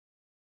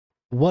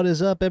What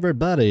is up,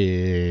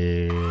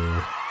 everybody?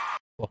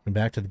 Welcome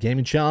back to the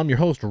Gaming Channel. I'm your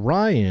host,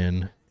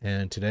 Ryan,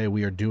 and today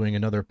we are doing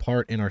another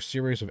part in our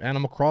series of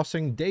Animal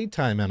Crossing,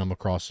 Daytime Animal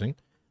Crossing.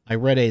 I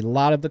read a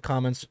lot of the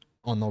comments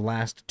on the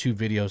last two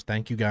videos.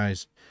 Thank you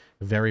guys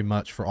very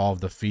much for all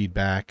of the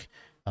feedback.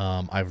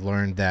 I've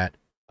learned that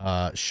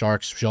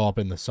sharks show up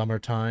in the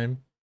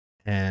summertime,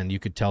 and you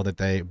could tell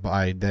that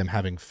by them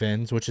having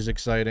fins, which is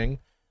exciting.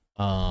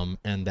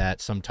 And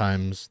that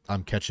sometimes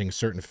I'm catching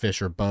certain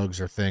fish or bugs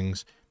or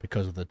things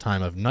because of the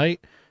time of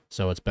night,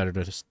 so it's better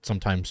to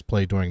sometimes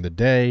play during the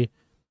day.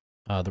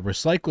 The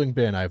recycling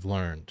bin, I've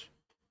learned,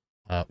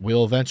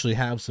 we'll eventually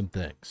have some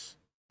things.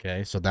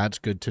 Okay, so that's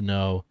good to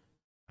know.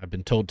 I've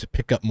been told to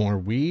pick up more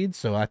weeds,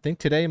 so I think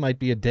today might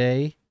be a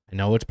day. I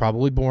know it's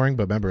probably boring,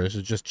 but remember, this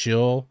is just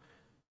chill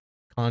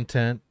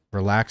content,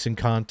 relaxing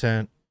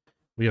content.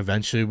 We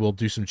eventually will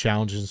do some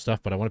challenges and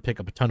stuff, but I want to pick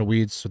up a ton of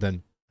weeds, so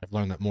then I've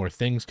learned that more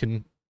things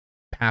can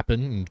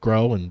happen and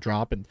grow and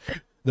drop in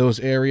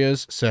those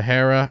areas.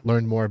 Sahara,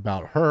 learned more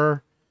about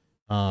her.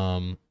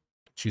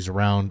 She's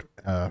around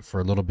for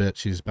a little bit.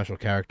 She's a special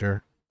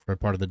character for a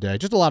part of the day.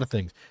 Just a lot of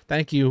things.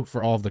 Thank you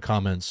for all of the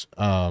comments.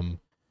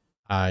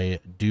 I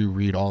do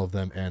read all of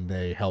them, and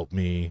they help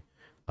me.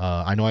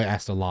 I know I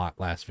asked a lot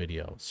last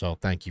video, so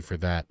thank you for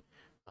that.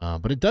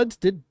 But it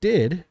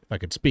did, if I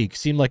could speak,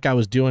 seem like I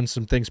was doing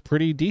some things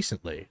pretty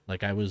decently.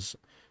 Like I was,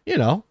 you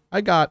know,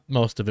 I got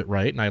most of it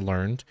right, and I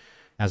learned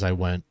as I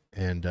went,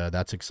 and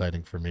that's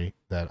exciting for me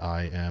that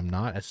I am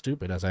not as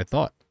stupid as I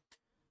thought.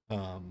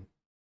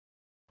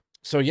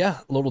 So yeah,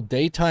 a little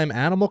daytime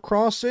Animal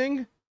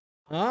Crossing,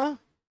 huh?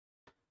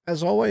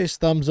 As always,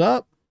 thumbs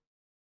up,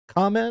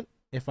 comment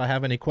if I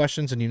have any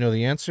questions and you know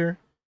the answer.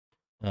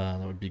 That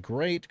would be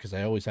great, because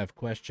I always have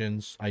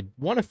questions. I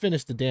want to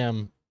finish the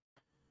damn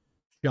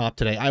shop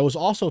today. I was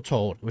also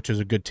told, which is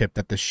a good tip,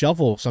 that the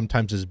shovel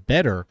sometimes is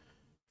better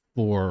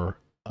for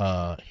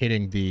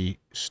hitting the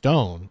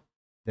stone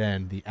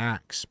than the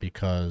axe,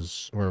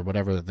 because, or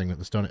whatever the thing that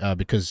the stone,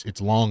 because it's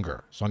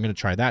longer. So I'm going to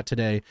try that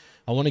today.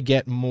 I want to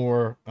get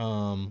more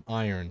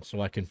iron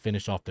so I can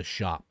finish off the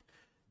shop.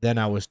 Then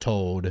I was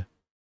told,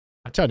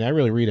 I tell you, I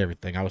really read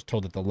everything. I was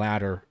told that the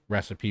ladder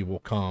recipe will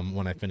come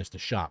when I finish the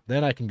shop.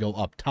 Then I can go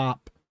up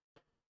top.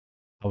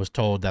 I was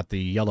told that the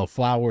yellow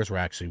flowers were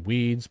actually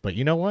weeds, but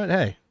you know what?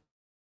 Hey,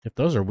 if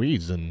those are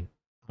weeds, then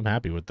I'm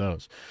happy with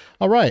those.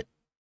 All right,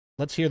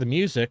 let's hear the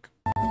music.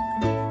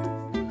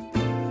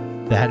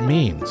 That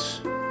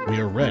means we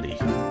are ready.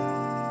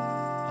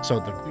 So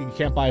you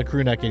can't buy a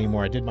crew neck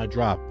anymore. I did my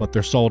drop, but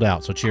they're sold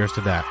out, so cheers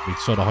to that. We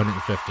sold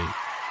 150.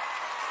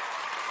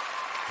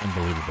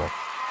 Unbelievable.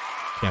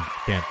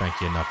 Can't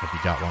thank you enough if you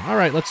got one. All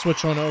right, let's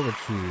switch on over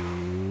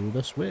to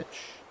the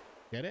Switch.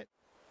 Get it?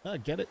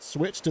 Get it?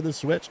 Switch to the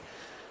Switch.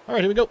 All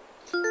right, here we go.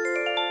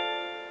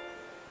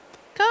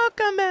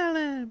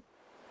 Cocomelon.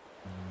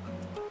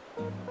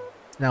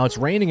 Now, it's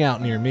raining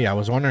out near me. I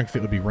was wondering if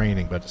it would be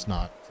raining, but it's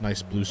not. It's a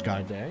nice blue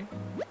sky day.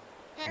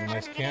 A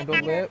nice candle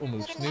lit. We'll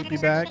move Snoopy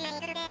back.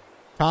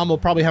 Tom will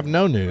probably have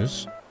no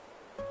news.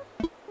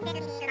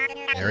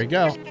 There we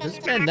go.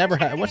 This man never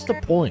had... What's the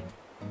point?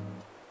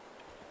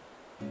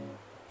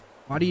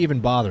 Why do you even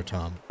bother,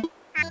 Tom?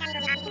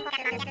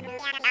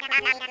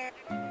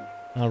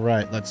 All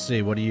right, let's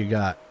see. What do you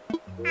got?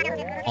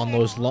 On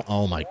those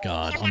oh my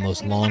god, on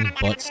those long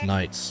butts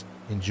nights,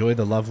 enjoy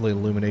the lovely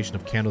illumination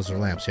of candles or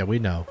lamps. Yeah, we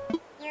know.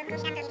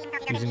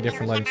 Using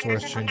different lighting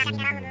sources, changing.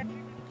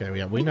 Okay,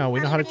 yeah, we know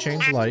how to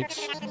change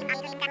lights.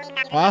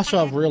 I also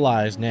have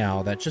realized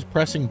now that just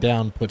pressing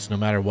down puts no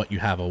matter what you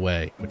have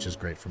away, which is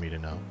great for me to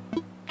know.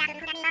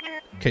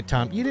 Okay,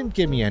 Tom, you didn't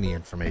give me any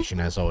information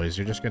as always.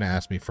 You're just gonna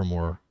ask me for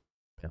more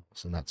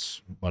pills, and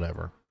that's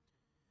whatever.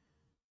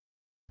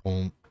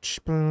 I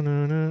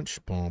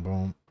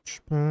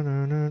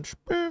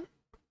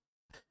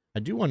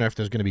do wonder if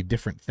there's going to be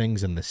different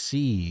things in the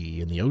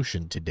sea, in the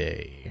ocean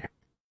today.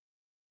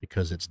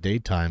 Because it's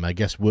daytime, I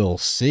guess we'll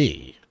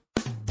see.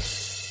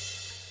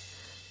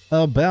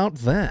 About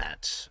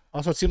that.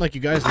 Also, it seemed like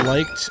you guys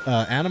liked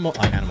Animal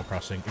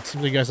Crossing. It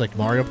seems like you guys liked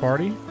Mario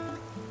Party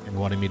and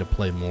wanted me to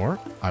play more.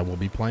 I will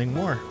be playing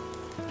more.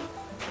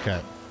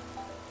 Okay.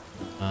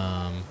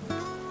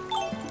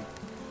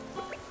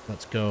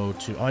 Let's go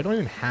to... Oh, I don't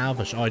even have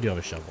a... Oh, I do have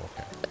a shovel.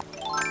 Okay.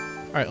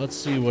 Alright, let's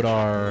see what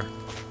our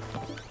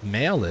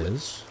mail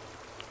is.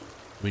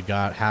 We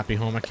got Happy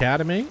Home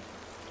Academy.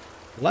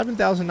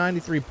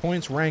 11,093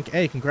 points, rank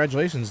A.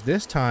 Congratulations.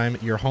 This time,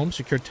 your home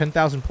secured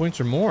 10,000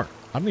 points or more.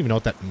 I don't even know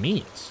what that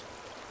means.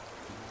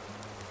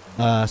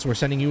 So we're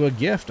sending you a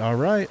gift.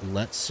 Alright,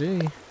 let's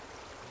see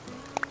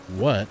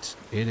what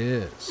it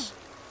is.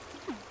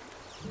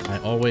 I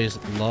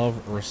always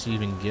love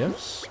receiving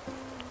gifts.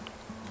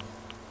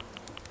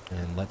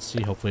 And let's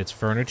see, hopefully it's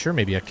furniture,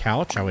 maybe a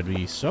couch. I would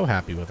be so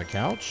happy with a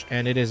couch.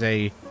 And it is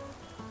a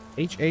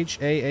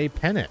HHAA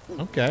pennant.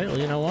 Okay, well,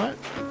 you know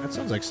what? That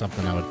sounds like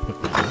something I would put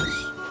in this.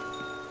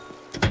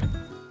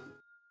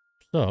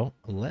 So,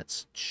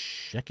 let's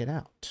check it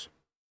out.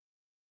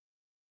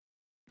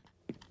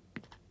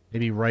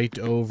 Maybe right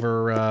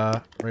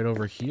over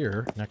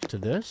here, next to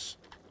this.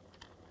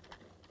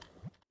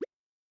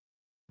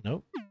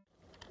 Nope.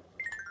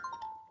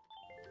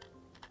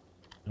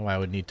 Oh, I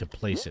would need to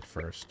place it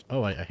first.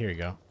 Oh, here you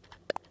go.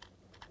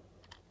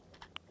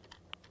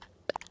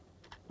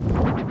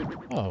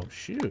 Oh,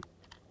 shoot.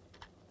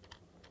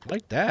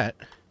 Like that.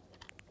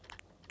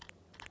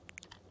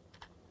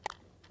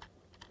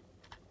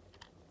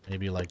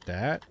 Maybe like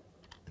that.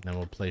 And then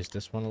we'll place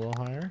this one a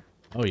little higher.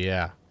 Oh,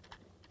 yeah.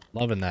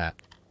 Loving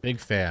that. Big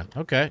fan.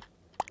 Okay.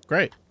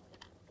 Great.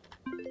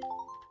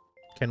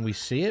 Can we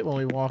see it when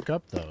we walk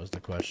up, though, is the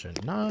question.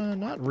 Nah,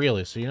 not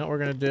really. So you know what we're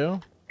going to do?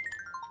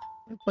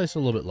 I'm going to place it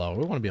a little bit lower.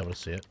 We want to be able to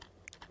see it.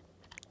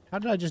 How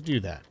did I just do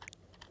that?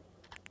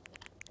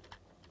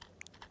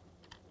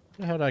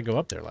 How did I go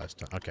up there last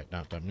time? Okay, now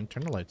I'm going to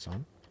turn the lights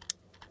on.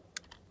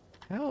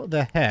 How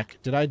the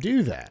heck did I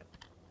do that?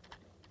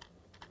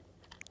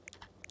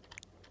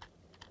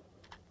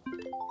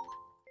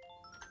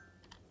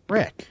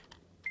 Frick.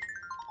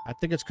 I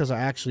think it's because I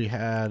actually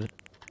had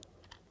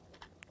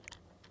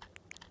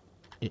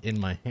it in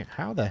my hand.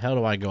 How the hell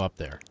do I go up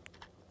there?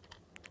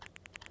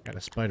 Got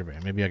a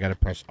Spider-Man. Maybe I got to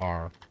press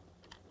R.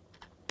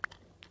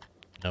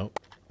 Nope.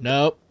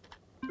 Nope.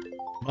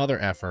 Mother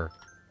effer.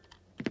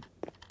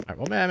 Alright,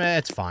 well, man,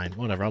 it's fine.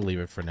 Whatever, I'll leave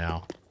it for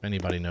now. If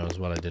anybody knows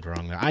what I did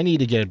wrong there. I need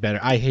to get it better.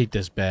 I hate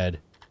this bed.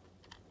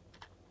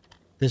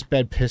 This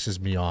bed pisses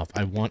me off.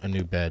 I want a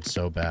new bed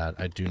so bad.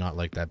 I do not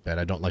like that bed.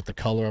 I don't like the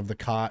color of the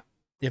cot.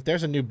 If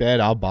there's a new bed,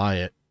 I'll buy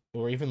it.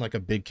 Or even like a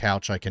big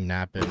couch I can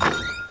nap in.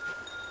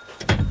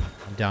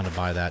 I'm down to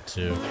buy that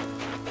too.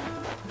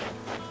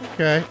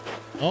 Okay.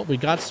 Oh, we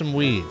got some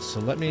weeds.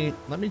 So let me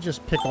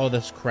just pick all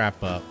this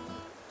crap up.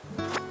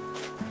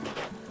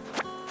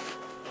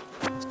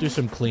 Let's do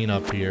some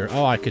cleanup here.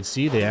 Oh, I could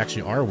see they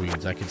actually are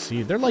weeds. I could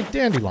see they're like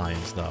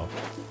dandelions though.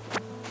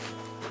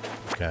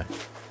 Okay.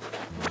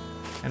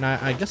 And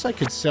I guess I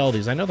could sell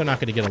these. I know they're not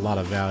going to get a lot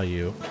of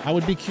value. I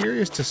would be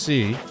curious to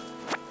see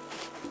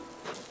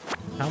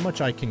how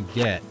much I can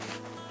get.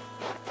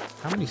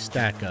 How many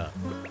stack up?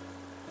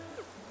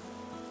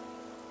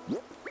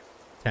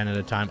 10 at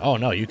a time. Oh,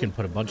 no, you can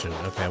put a bunch of...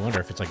 Okay, I wonder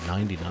if it's like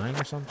 99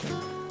 or something.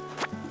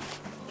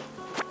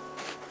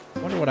 I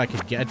wonder what I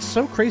could get. It's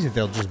so crazy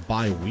they'll just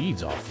buy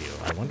weeds off you.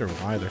 I wonder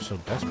why they're so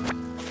desperate.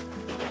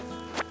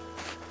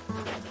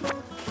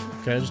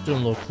 Okay, just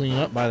doing a little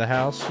cleanup by the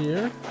house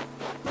here.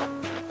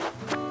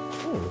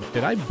 Oh,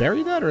 did I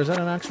bury that or is that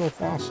an actual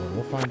fossil?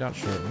 We'll find out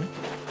shortly.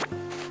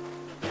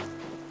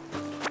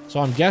 So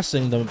I'm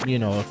guessing, you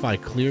know, if I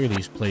clear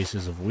these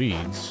places of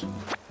weeds,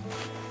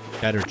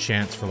 better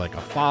chance for like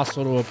a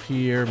fossil to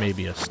appear,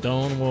 maybe a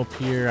stone will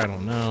appear. I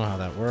don't know how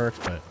that works,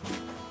 but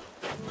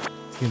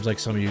seems like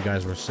some of you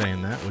guys were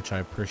saying that, which I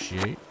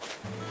appreciate.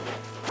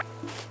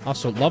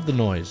 Also, love the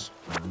noise.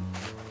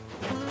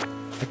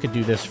 I could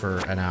do this for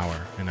an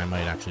hour, and I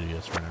might actually do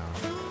this for an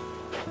hour.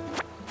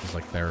 It's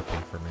like therapy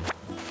for me.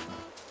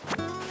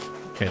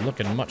 Okay,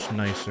 looking much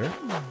nicer.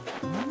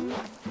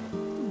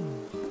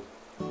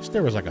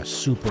 There was like a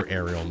super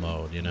aerial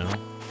mode, you know?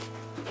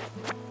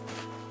 Am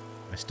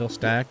I still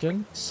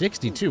stacking?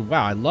 62.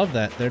 Wow, I love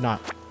that. They're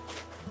not...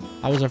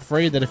 I was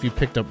afraid that if you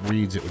picked up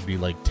weeds, it would be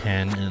like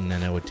 10, and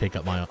then it would take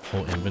up my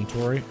whole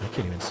inventory. I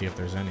can't even see if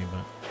there's any,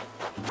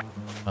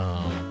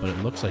 but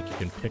it looks like you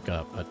can pick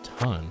up a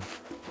ton.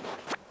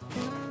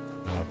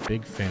 I'm a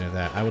big fan of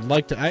that. I would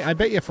like to... I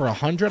bet you for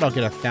 100, I'll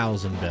get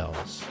 1,000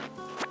 bells.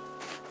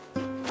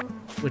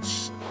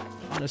 Which,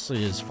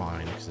 honestly, is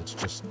fine, because it's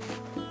just...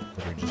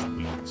 They're just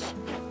weeds.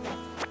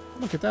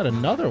 Look at that,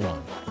 another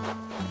one.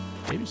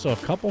 Maybe so a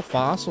couple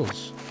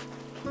fossils.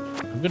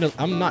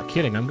 I'm not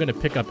kidding, I'm gonna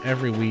pick up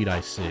every weed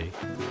I see.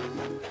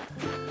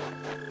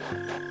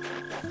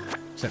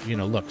 Except, you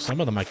know, look,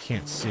 some of them I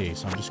can't see,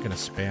 so I'm just gonna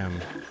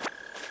spam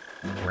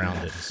around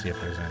it and see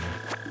if there's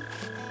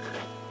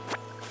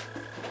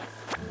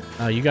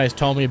any. You guys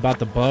told me about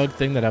the bug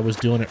thing, that I was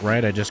doing it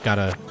right. I just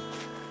gotta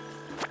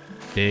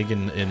dig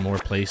in more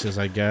places,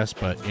 I guess,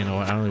 but you know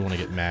what, I don't really want to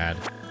get mad.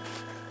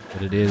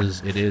 But it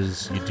is,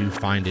 you do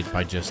find it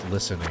by just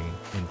listening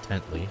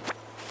intently.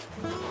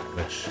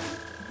 Which,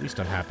 at least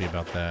I'm happy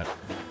about that.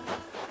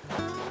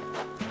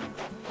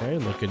 Okay,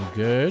 looking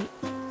good.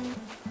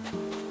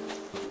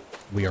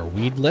 We are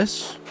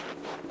weedless.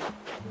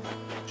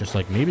 Just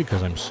like me,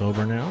 because I'm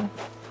sober now.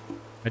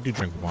 I do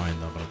drink wine,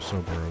 though, but I'm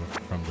sober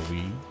from the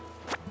weed.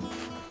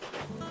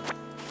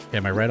 Okay,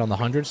 am I right on the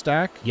 100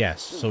 stack?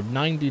 Yes, so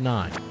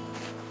 99.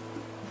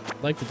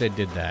 Like that they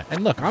did that.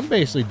 And look, I'm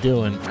basically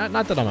doing,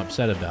 not that I'm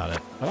upset about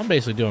it, but I'm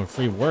basically doing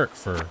free work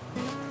for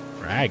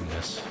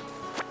Agnes.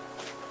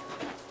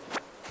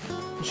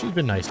 She's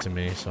been nice to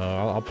me, so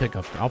I'll pick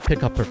up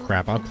her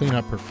crap. I'll clean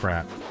up her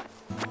crap.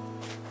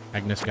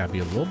 Agnes gotta be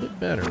a little bit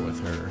better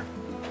with her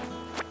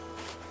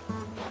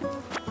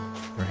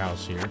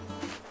house here.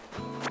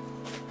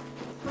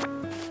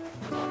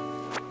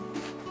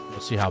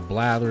 See how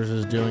Blathers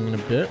is doing in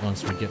a bit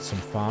once we get some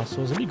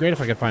fossils. It'd be great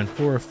if I could find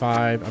 4 or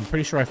 5. I'm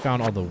pretty sure I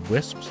found all the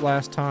wisps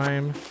last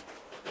time.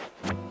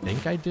 I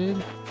think I did.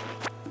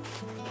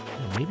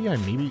 Maybe I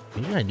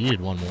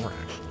needed one more,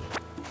 actually.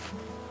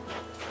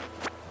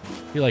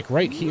 I feel like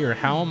right here,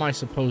 how am I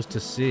supposed to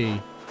see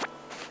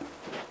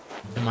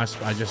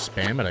I just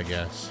spam it, I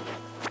guess.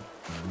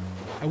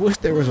 I wish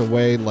there was a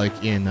way,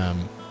 like in, I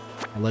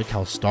like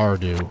how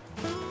Stardew.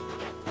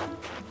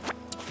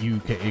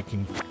 It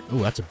can. Oh,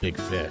 that's a big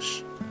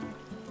fish.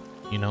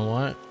 You know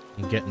what?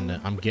 I'm getting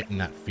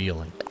that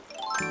feeling.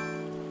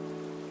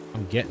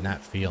 I'm getting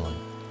that feeling.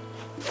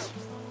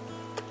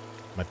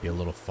 Might be a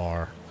little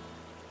far.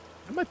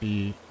 It might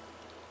be.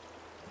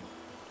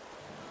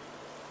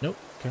 Nope.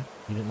 Okay.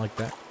 You didn't like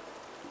that.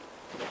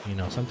 You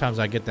know, sometimes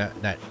I get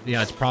that.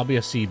 Yeah, it's probably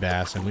a sea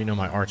bass, and we know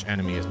my arch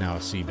enemy is now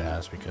a sea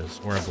bass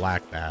or a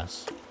black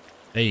bass.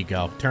 There you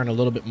go. Turn a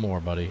little bit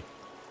more, buddy.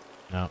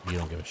 No, you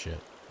don't give a shit.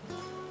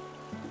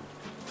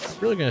 I'm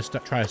really gonna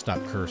try to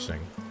stop cursing.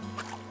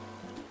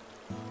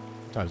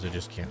 Sometimes I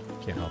just can't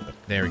help it.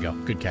 There we go.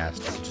 Good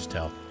cast. I can just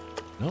tell.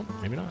 Nope,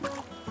 maybe not.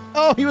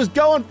 Oh, he was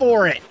going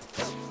for it.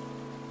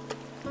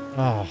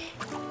 Oh.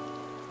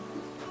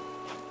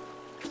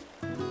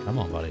 Come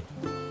on, buddy.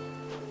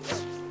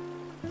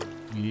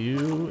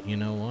 You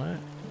know what?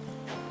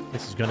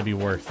 This is gonna be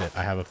worth it.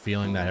 I have a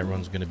feeling that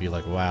everyone's gonna be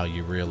like, "Wow,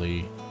 you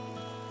really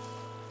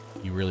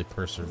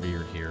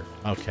persevered here."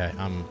 Okay,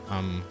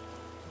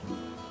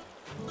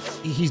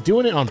 he's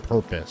doing it on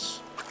purpose.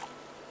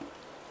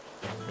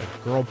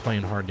 A girl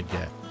playing hard to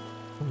get.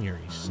 Come here,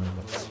 you son of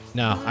a...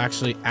 No,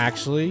 actually,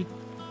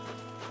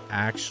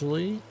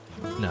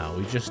 no.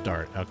 We just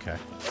start. Okay.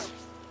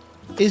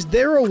 Is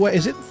there a way?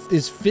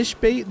 Is fish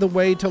bait the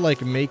way to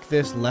like make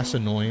this less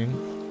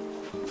annoying?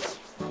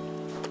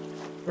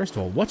 First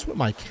of all, what's with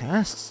my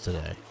casts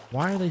today?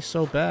 Why are they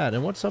so bad?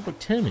 And what's up with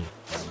Timmy?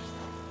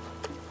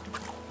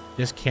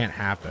 This can't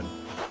happen.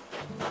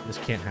 This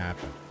can't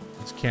happen.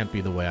 This can't be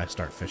the way I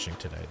start fishing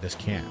today. This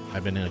can't.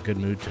 I've been in a good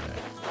mood today.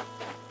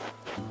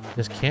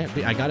 This can't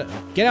be. I gotta...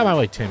 Get out of my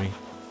way, Timmy.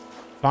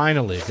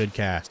 Finally, a good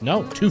cast.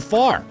 No, too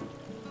far.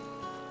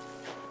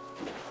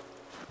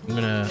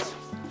 I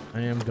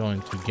am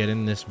going to get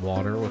in this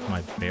water with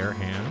my bare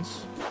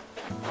hands.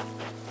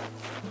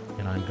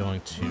 And I'm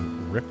going to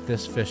rip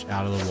this fish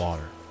out of the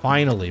water.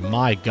 Finally,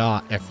 my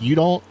God. If you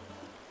don't...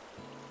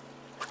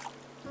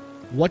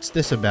 What's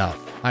this about?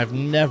 I've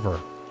never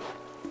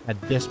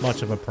had this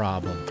much of a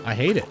problem. I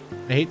hate it.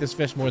 I hate this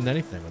fish more than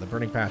anything with a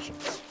burning passion.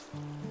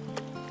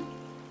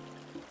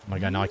 Oh my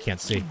God, now I can't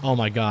see. Oh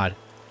my God.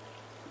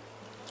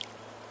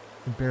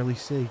 I can barely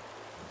see.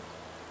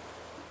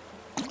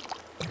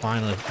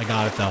 Finally, I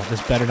got it though.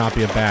 This better not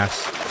be a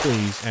bass,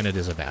 please. And it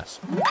is a bass.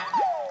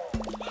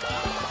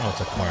 Oh,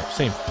 it's a carp.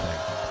 Same thing.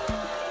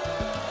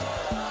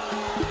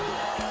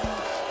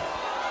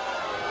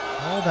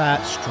 All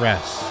that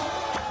stress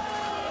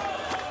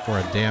for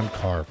a damn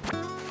carp.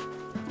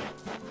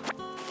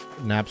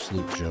 An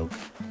absolute joke.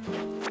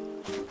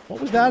 What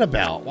was that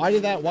about? Why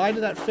did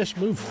that fish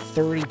move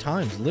 30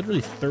 times?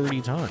 Literally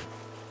 30 times.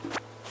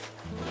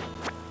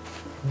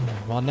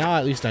 Well, now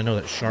at least I know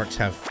that sharks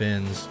have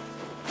fins.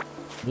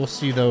 We'll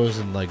see those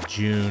in like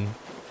June,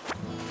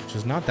 which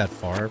is not that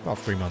far, about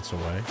 3 months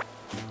away.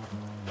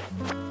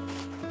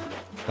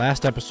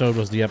 Last episode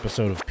was the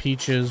episode of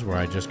peaches, where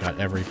I just got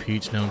every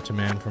peach known to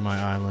man for my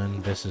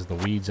island. This is the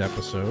weeds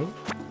episode.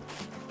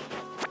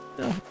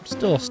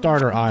 Still a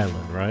starter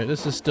island, right?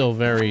 This is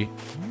very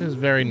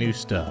new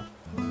stuff.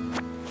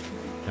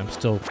 I'm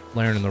still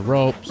learning the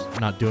ropes,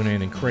 not doing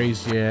anything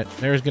crazy yet.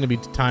 There's going to be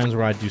times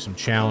where I do some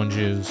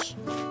challenges,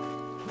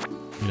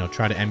 you know,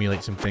 try to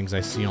emulate some things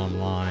I see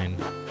online.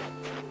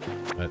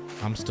 But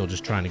I'm still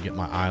just trying to get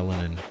my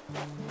island and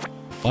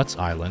Butts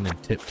Island in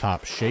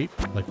tip-top shape,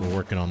 like we're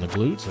working on the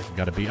glutes. Like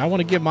gotta be. I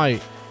want to give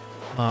my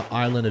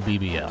island a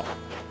BBL.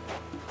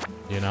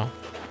 You know,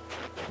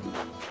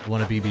 I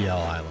want a BBL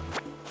island.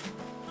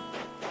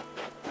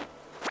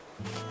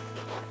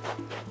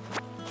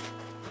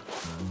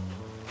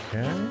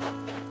 Okay.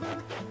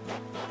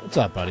 What's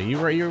up, buddy?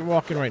 You're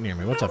walking right near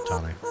me. What's up,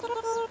 Tommy?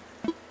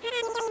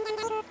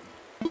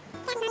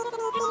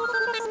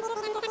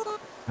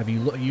 Have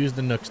you used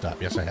the Nook stop?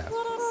 Yes, I have.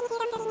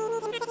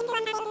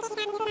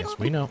 Yes,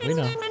 we know.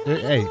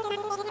 Hey,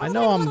 I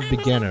know I'm a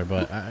beginner,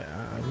 but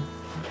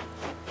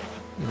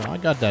you know, I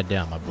got that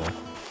down, my boy.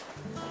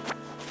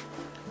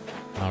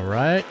 All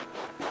right.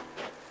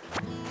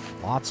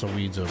 Lots of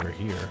weeds over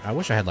here. I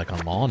wish I had like a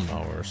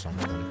lawnmower or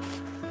something.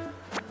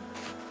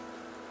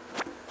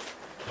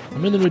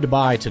 I'm in the mood to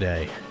buy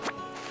today.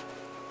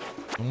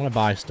 I want to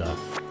buy stuff.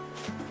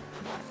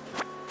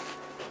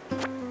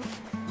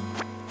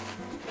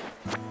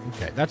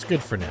 Okay, that's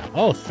good for now.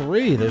 Oh,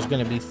 3. There's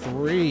going to be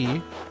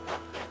 3.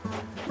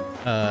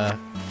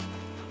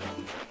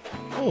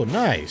 Oh,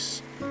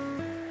 nice.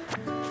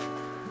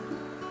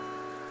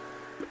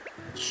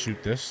 Let's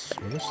shoot this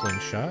with a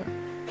slingshot.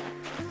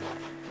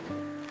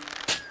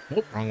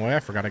 Nope, wrong way. I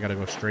forgot I got to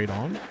go straight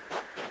on.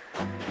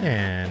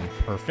 And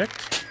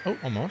perfect. Oh,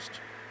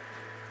 almost.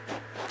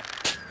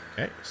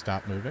 Okay,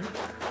 stop moving.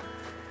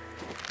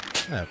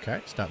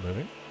 Okay, stop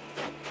moving.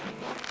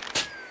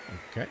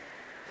 Okay.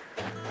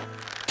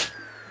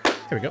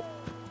 Here we go.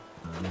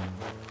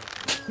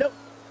 Nope.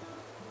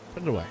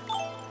 Put it away.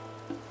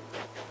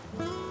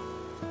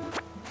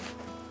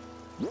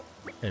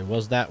 Okay,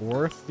 was that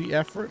worth the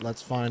effort?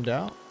 Let's find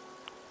out.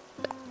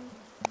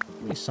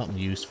 Give me something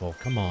useful.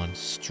 Come on.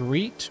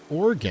 Street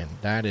organ.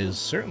 That is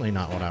certainly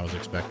not what I was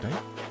expecting.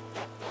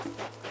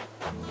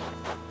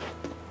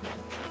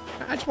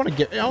 I just want to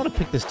get... I want to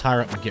pick this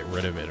tire up and get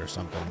rid of it or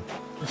something.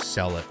 Just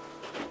sell it.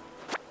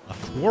 A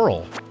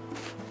quarrel.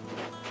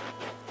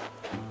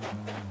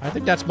 I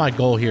think that's my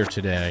goal here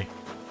today.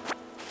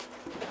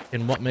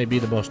 In what may be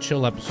the most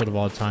chill episode of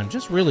all time.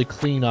 Just really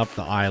clean up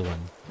the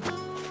island.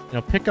 You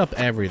know, pick up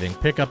everything.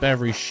 Pick up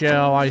every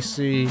shell I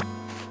see.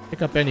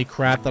 Pick up any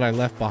crap that I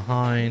left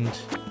behind.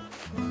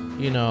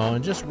 You know,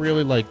 and just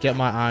really, like, get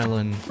my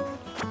island...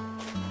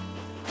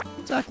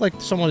 Let's act like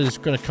someone is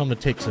going to come to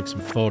take, like,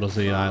 some photos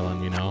of the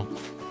island, you know?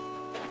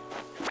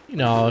 You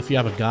know, if you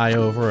have a guy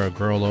over or a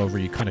girl over,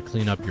 you kind of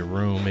clean up your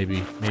room.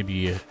 Maybe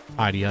you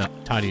tidy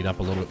it up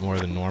a little bit more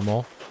than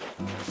normal.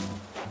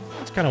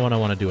 That's kind of what I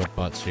want to do at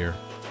Butts here.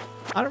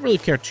 I don't really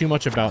care too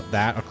much about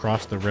that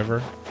across the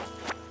river.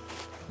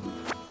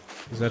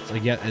 That's, I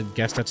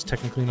guess that's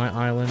technically my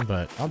island,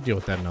 but I'll deal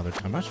with that another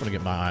time. I just want to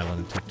get my island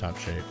in tip-top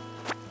shape.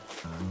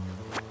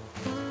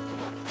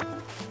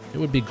 It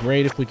would be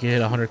great if we could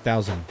hit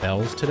 100,000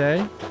 bells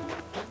today.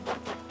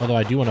 Although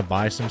I do want to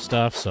buy some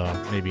stuff, so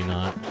maybe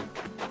not.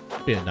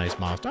 Be a nice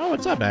milestone. Oh,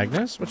 what's up,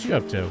 Agnes? What you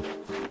up to?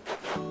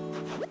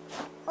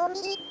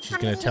 She's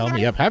gonna tell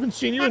me, yep, haven't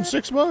seen you in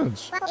 6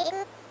 months.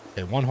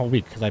 In 1 whole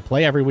week, because I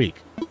play every week.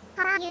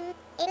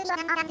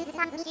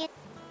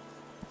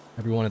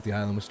 Everyone at the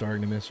island was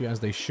starting to miss you, as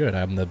they should.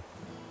 I'm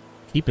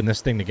keeping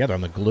this thing together.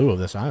 I'm the glue of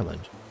this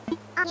island.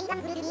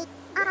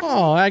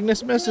 Oh,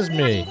 Agnes misses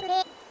me.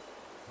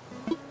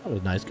 That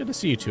was nice. Good to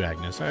see you too,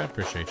 Agnes. I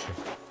appreciate you.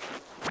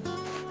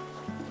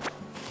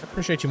 I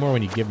appreciate you more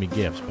when you give me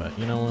gifts, but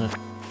you know what?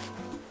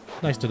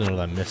 It's nice to know that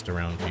I'm missed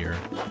around here.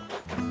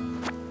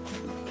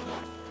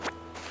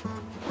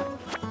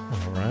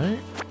 Alright.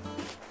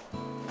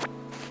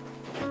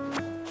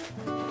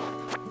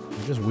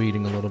 Just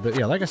weeding a little bit.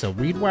 Yeah, like I said,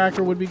 weed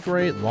whacker would be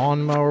great.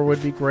 Lawnmower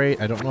would be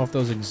great. I don't know if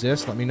those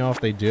exist. Let me know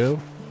if they do.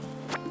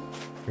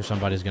 Or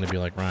somebody's going to be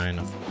like, Ryan,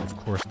 of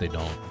course they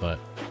don't. But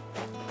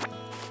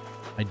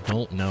I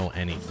don't know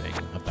anything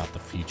about the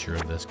future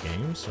of this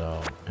game,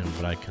 so, and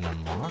what I can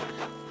unlock.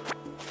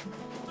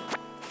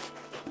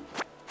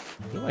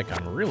 I feel like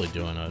I'm really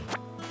doing a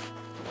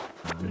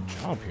good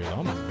job here, though.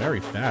 I'm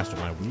very fast with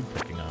my weed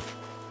picking up.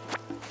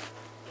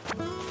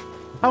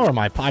 How are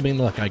my... I mean,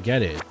 look, I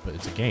get it, but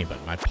it's a game,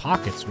 but my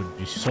pockets would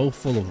be so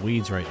full of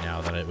weeds right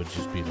now that it would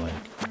just be like...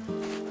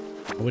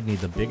 I would need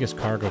the biggest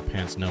cargo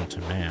pants known to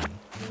man.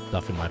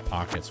 Stuff in my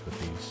pockets with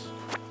these.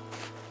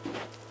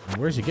 And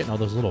where's he getting all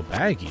those little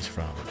baggies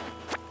from?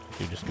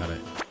 You just got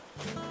an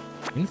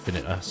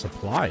infinite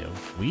supply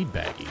of weed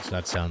baggies.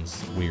 That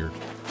sounds weird.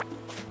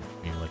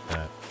 Being like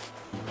that.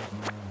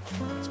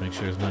 Let's make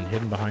sure there's none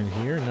hidden behind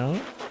here. No?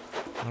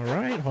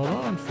 Alright, hold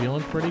on.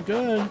 Feeling pretty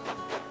good.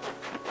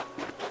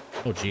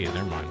 Oh, geez,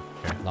 never mind.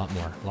 Okay, a lot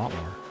more.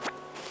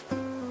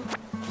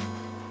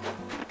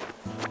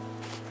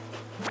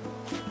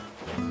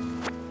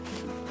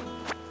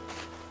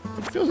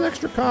 It feels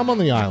extra calm on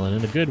the island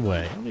in a good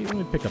way. Let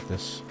me pick up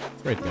this.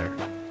 It's right there.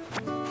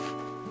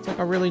 It's like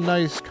a really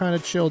nice, kind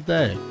of chill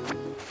day.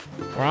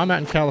 Where I'm at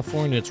in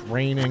California, it's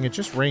raining. It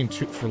just rained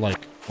for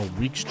like a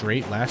week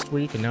straight last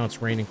week, and now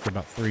it's raining for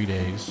about 3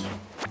 days.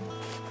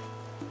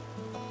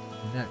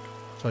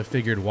 So I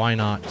figured, why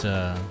not...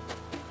 you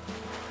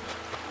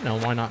know,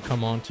 why not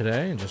come on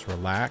today and just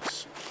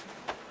relax?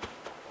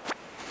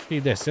 See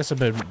this I've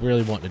been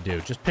really wanting to do.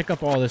 Just pick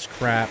up all this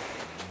crap.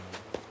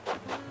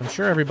 I'm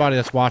sure everybody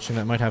that's watching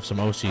that might have some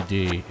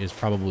OCD is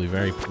probably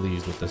very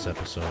pleased with this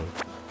episode.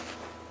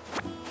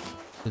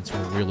 Since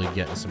we're really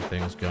getting some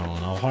things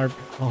going. I'll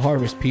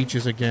harvest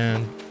peaches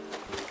again.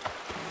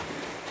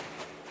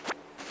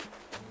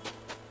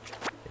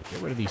 Okay,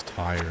 get rid of these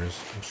tires.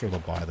 I'm sure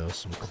they'll buy those.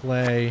 Some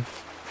clay.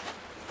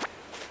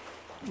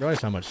 You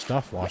realize how much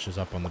stuff washes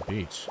up on the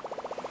beach.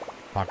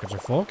 Pockets are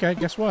full. Okay,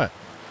 guess what?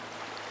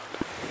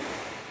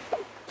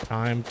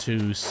 Time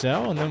to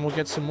sell, and then we'll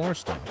get some more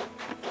stuff.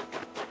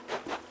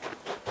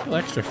 I feel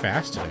extra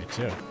fast today,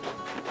 too.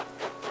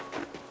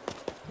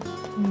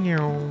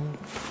 No.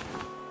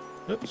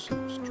 Oops,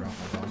 just drop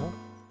my bubble.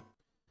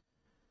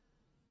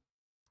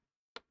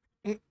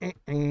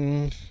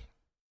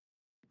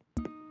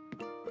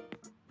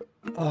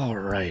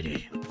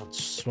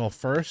 Alrighty. Well,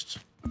 first,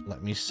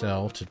 let me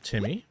sell to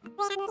Timmy.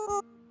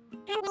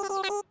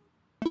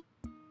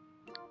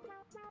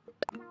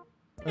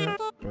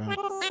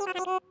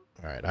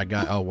 Alright, I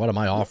got... Oh, what am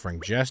I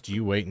offering? Just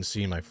you wait and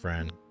see, my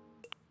friend.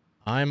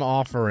 I'm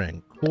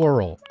offering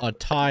coral, a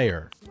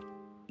tire,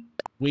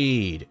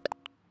 weed,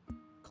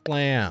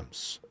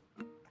 clams.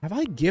 Have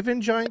I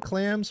given giant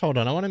clams? Hold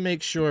on, I want to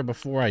make sure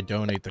before I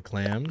donate the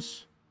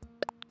clams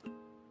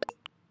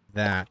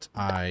that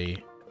I...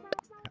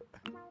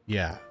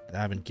 Yeah, I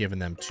haven't given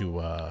them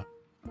to,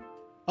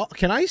 Oh,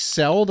 can I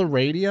sell the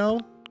radio?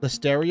 The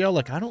stereo?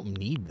 Like, I don't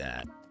need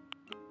that.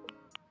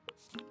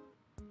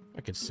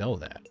 I could sell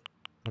that.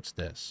 What's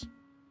this?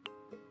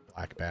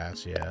 Black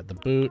bass, yeah. The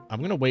boot.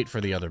 I'm gonna wait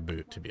for the other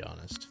boot, to be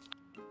honest.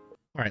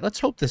 All right, let's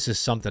hope this is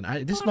something.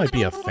 This might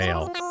be a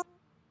fail.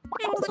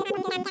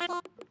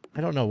 I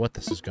don't know what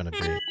this is gonna be.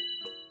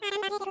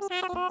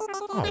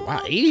 Oh,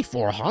 wow,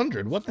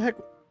 8,400? What the heck?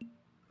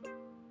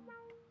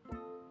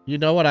 You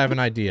know what? I have an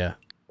idea.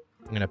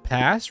 I'm gonna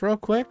pass real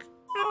quick.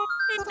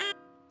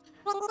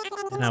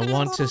 And I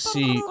want to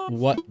see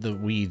what the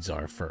weeds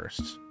are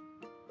first.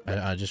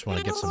 I just want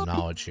to get some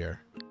knowledge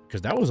here.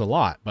 Because that was a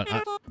lot, but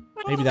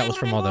maybe that was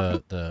from all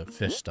the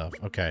fish stuff.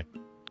 Okay.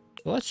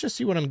 So let's just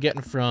see what I'm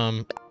getting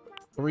from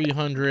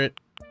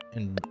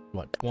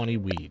 320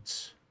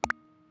 weeds.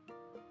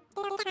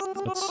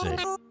 Let's see.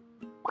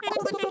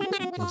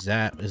 Is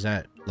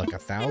that like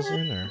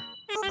 1,000 or?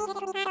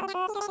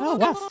 Oh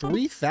wow,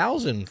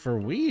 3,000 for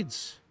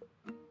weeds.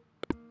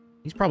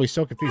 He's probably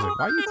so confused. Like,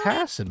 why are you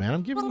passing, man?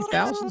 I'm giving you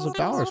thousands of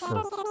dollars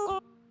for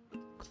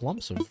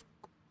clumps of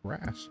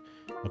grass.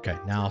 Okay,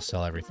 now I'll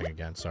sell everything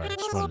again. Sorry, I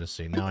just wanted to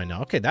see. Now I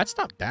know. Okay, that's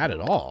not bad at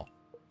all.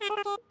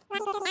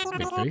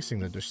 Be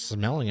facing that they're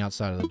smelling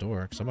outside of the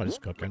door. Somebody's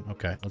cooking.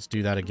 Okay, let's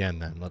do that again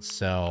then. Let's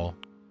sell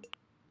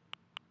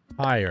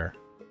fire,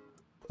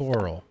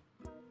 coral,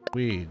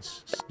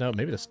 weeds, snow.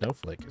 Maybe the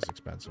snowflake is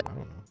expensive. I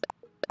don't know.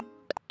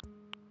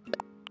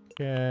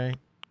 Okay.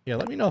 Yeah,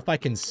 let me know if I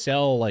can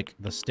sell, like,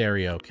 the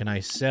stereo. Can I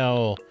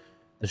sell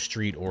the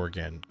street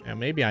organ? And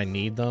maybe I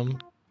need them.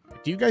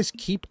 Do you guys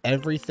keep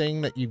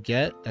everything that you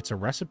get that's a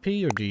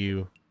recipe, or do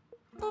you...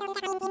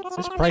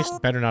 This price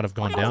better not have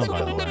gone down,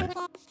 by the way.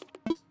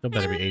 Still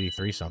better be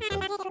 83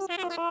 something.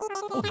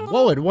 Oh,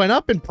 whoa, it went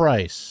up in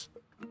price!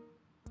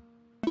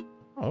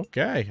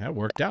 Okay, that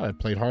worked out. I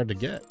played hard to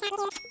get.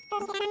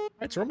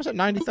 Alright, so we're almost at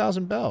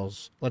 90,000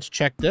 bells. Let's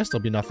check this.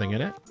 There'll be nothing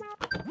in it.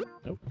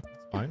 Nope, it's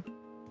fine.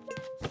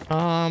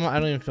 I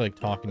don't even feel like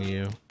talking to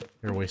you.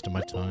 You're wasting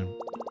my time.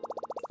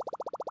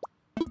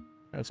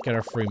 Let's get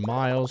our free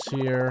miles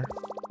here.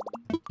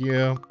 Thank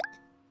you.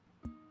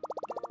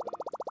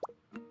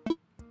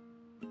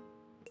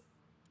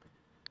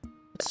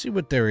 Let's see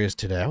what there is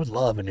today. I would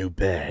love a new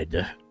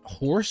bed.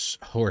 Horse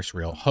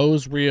reel.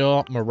 Hose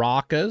reel.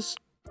 Maracas.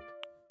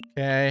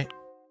 Okay.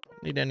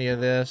 Don't need any of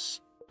this.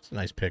 It's a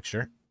nice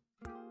picture.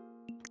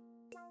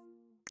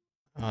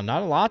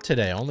 Not a lot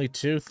today. Only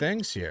 2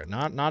 things here.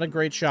 Not a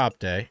great shop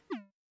day.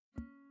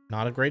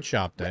 Not a great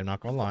shop day, I'm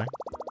not gonna lie.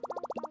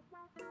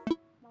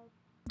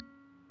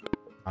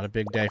 Not a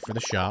big day for the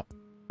shop.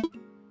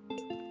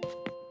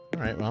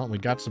 Alright, well, we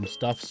got some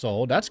stuff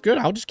sold. That's good.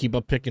 I'll just keep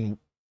picking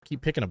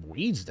up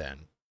weeds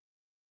then.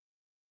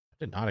 I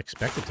did not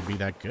expect it to be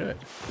that good.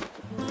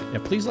 Yeah,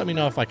 please let me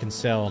know if I can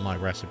sell my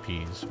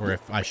recipes, or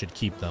if I should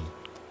keep them.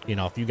 You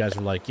know, if you guys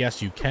are like,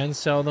 yes, you can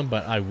sell them,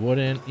 but I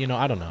wouldn't. You know,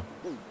 I don't know.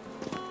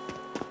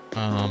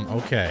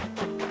 Okay.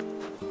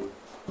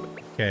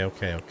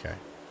 Okay.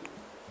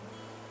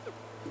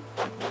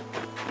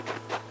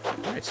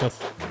 Alright, so,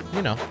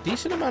 you know,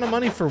 decent amount of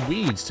money for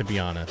weeds, to be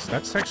honest.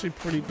 That's actually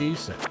pretty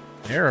decent.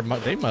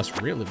 They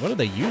must really... What do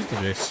they use? Do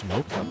they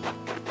smoke them?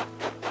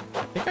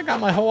 I think I got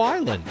my whole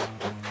island.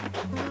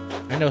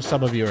 I know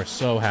some of you are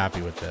so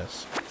happy with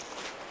this.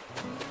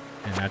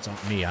 And that's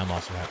me. I'm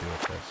also happy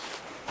with this.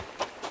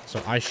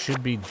 So I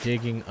should be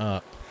digging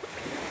up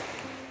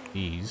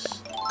these.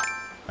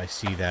 I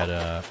see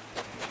that,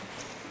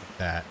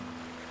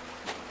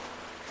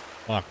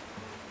 Fuck.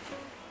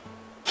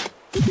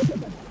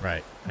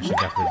 Right. I should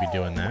definitely be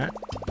doing that.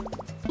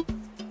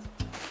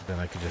 Then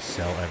I could just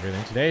sell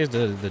everything. Today is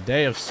the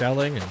day of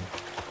selling and,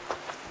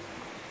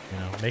 you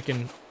know,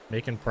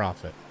 making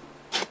profit.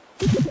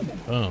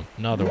 Boom.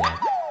 Another one.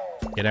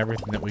 Get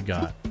everything that we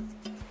got.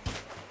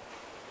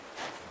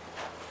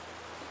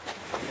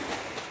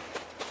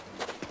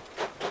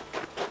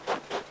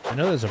 I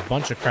know there's a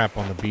bunch of crap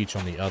on the beach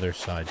on the other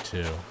side,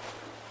 too.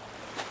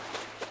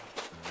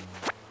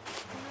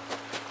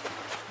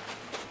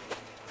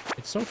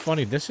 It's so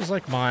funny. This is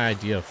like my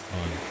idea of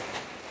fun.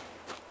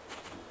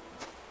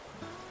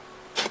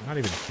 I'm not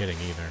even kidding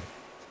either.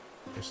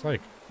 It's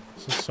like,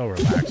 this is so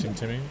relaxing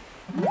to me.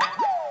 I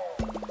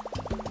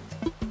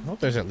hope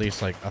there's at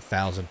least like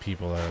 1,000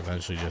 people that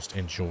eventually just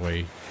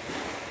enjoy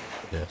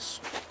this.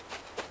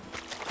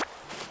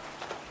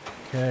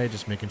 Okay,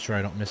 just making sure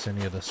I don't miss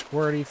any of the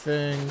squirty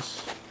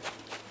things.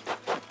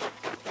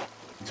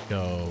 Let's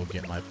go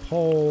get my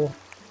pole.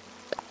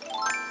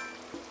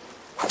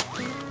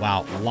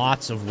 Wow,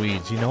 lots of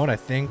weeds. You know what I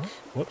think?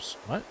 Whoops,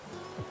 what?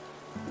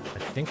 I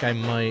think I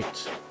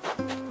might...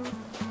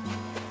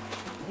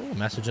 Oh,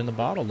 message in the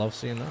bottle. Love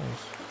seeing those.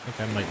 I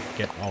think I might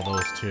get all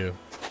those too.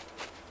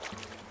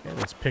 Okay,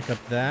 let's pick up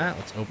that.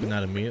 Let's open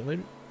that immediately.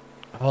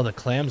 Oh, the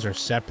clams are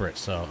separate,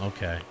 so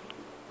okay.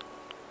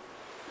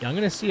 Yeah, I'm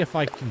going to see if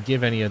I can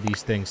give any of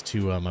these things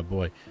to my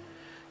boy.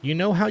 You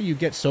know how you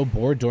get so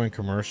bored during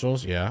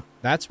commercials? Yeah.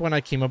 That's when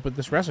I came up with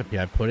this recipe.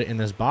 I put it in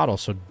this bottle.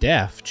 So,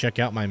 Def, check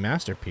out my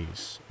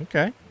masterpiece.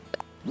 Okay.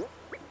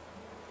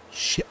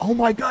 Shit. Oh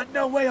my god,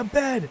 no way, a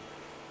bed!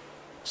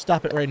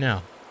 Stop it right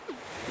now.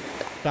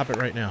 Stop it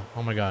right now.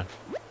 Oh my god.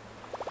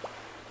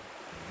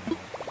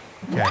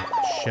 Okay.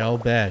 Shell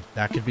bed.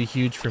 That could be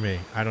huge for me.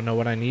 I don't know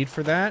what I need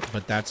for that,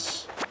 but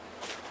that's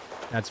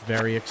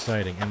very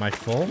exciting. Am I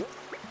full?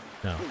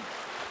 No.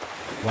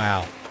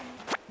 Wow.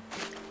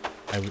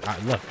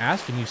 Look,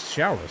 ask and you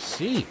shall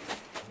receive.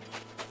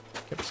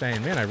 Kept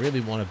saying, man, I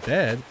really want a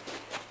bed.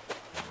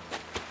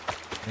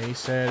 And he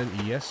said,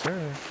 yes,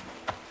 sir.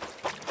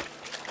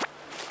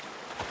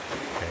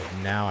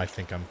 Okay, now I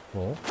think I'm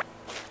full.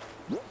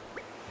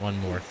 One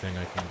more thing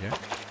I can get.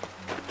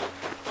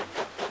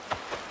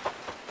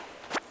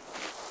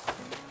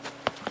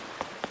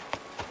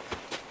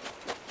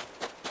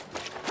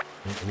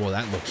 Whoa,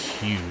 that looks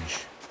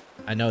huge.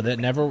 I know that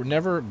never,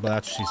 well,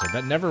 that's what she said.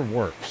 That never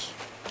works.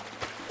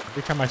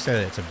 Every time I say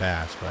that, it's a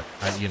bass, but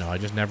I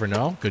just never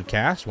know. Good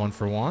cast, 1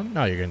 for 1.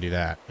 No, you're gonna do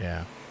that.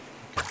 Yeah.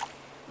 Okay.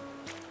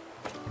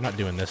 I'm not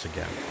doing this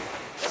again.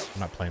 I'm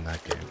not playing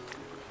that game.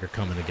 You're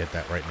coming to get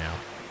that right now.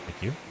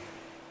 Thank you.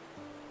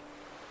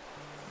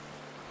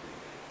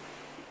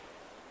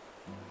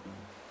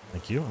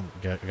 Thank you.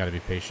 I gotta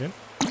be patient.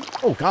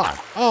 Oh God!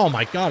 Oh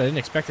my God! I didn't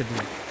expect it.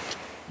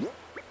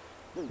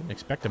 Didn't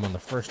expect him on the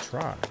first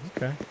try.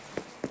 Okay.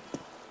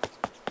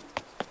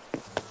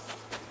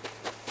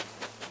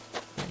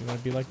 You want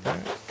to be like that?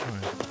 All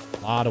right.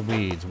 A lot of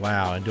weeds.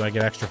 Wow. And do I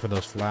get extra for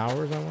those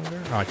flowers, I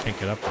wonder? Oh, I can't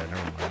get up there.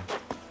 Never mind.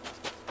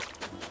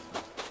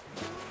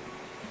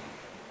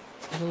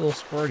 Those are little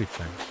squirty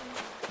things.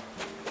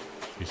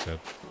 She said.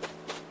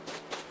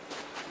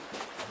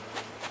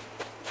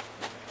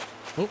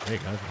 Oh, hey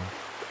guys.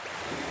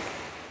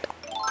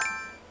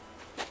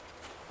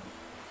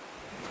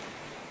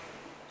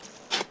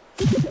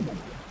 I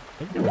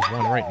think there was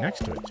one right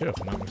next to it too, if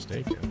I'm not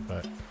mistaken,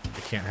 but I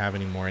can't have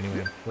any more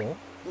anyway. I'm full.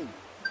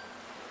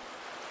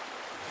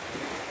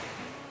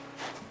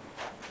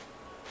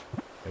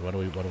 Okay, what do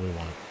we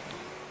want?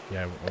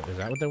 Yeah, is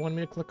that what they wanted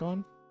me to click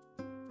on?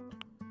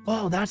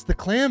 Oh, that's the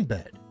clam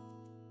bed.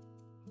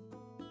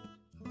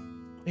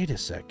 Wait a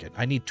second.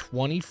 I need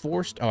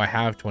 24 stone. Oh, I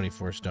have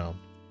 24 stone.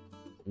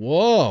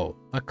 Whoa,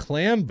 a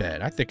clam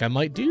bed. I think I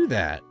might do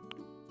that.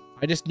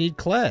 I just need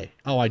clay.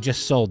 Oh, I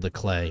just sold the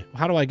clay.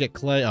 How do I get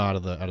clay out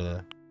of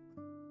the...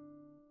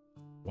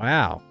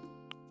 Wow.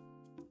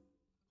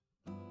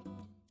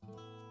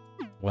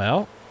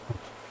 Well,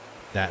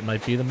 that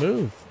might be the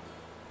move.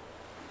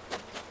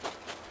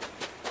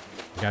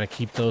 Gotta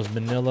keep those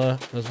manila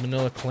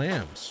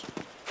clams.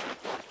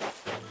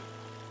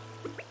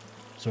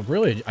 So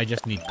really, I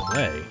just need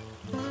clay.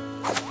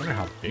 I wonder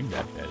how big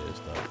that bed is,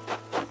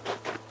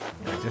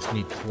 though. I just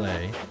need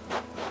clay.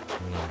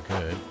 And I'm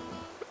good.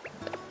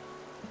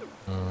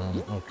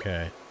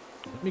 Okay.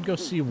 Let me go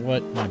see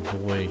what my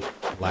boy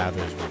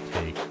Blathers would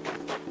take.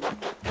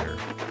 Here.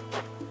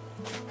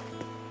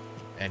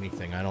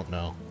 Anything, I don't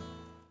know.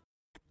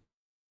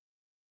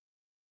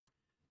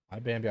 Hi,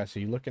 Bambi, I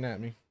see you looking at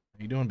me.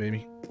 How you doing,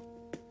 baby?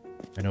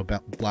 I know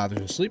Blathers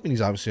is sleeping.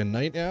 He's obviously a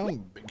night owl.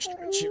 Big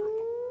stretch here.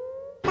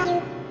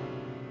 I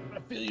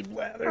feel you,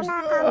 Blathers.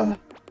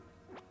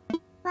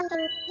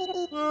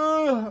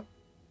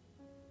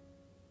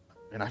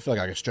 And I feel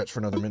like I can stretch for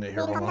another minute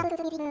here. Hold on.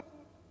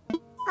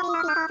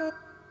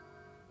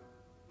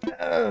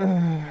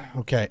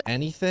 Okay,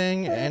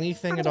 anything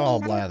at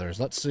all, Blathers.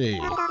 Let's see.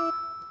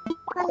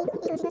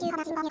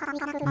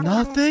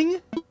 Nothing?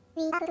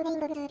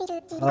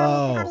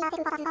 Oh.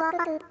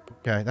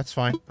 Okay, that's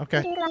fine.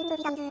 Okay.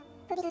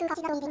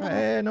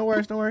 Hey, no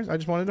worries, no worries. I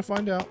just wanted to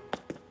find out.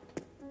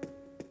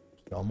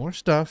 Sell more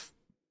stuff.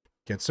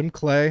 Get some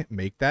clay.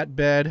 Make that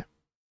bed.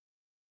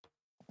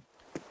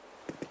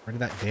 Rid of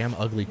that damn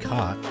ugly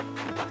cot.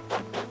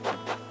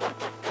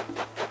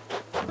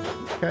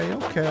 Okay,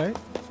 okay.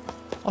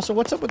 Also,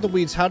 what's up with the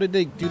weeds? How do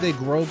they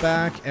grow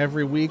back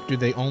every week? Do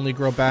they only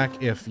grow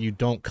back if you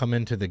don't come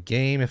into the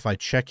game? If I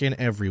check in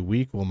every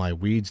week, will my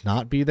weeds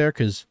not be there?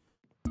 Because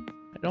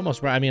I'd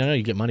almost, I mean, I know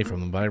you get money from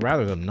them, but I'd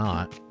rather them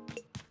not.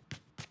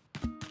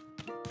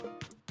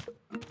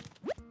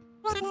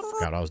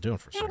 Forgot what I was doing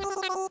for a second.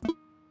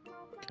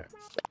 Okay.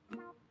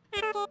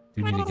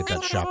 We need to get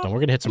that shop done. We're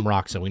gonna hit some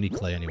rocks, so we need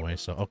clay anyway.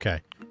 So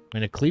okay, I'm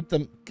gonna keep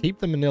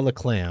the manila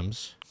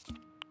clams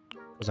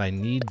because I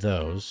need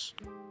those.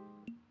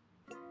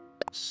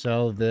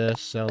 Sell this,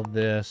 sell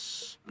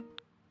this.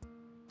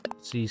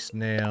 Sea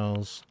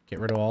snails. Get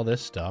rid of all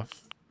this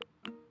stuff.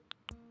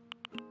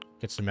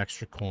 Get some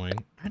extra coin.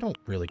 I don't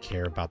really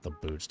care about the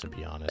boots, to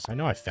be honest. I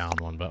know I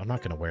found one, but I'm not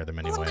going to wear them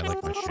anyway. I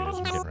like my shoes.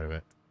 I'm getting rid of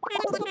it.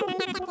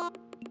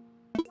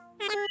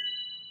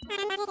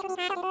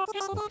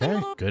 Okay,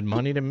 good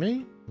money to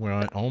me. We're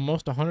at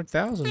almost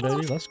 100,000,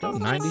 baby. Let's go.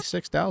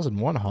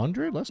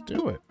 96,100. Let's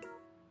do it.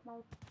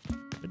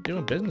 Been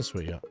doing business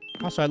with you.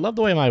 Also, I love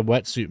the way my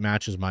wetsuit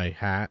matches my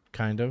hat,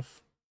 kind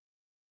of.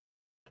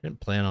 I didn't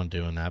plan on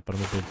doing that, but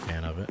I'm a big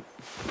fan of it.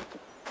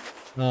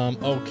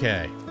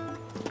 Okay.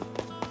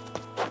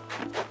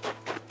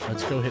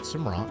 Let's go hit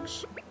some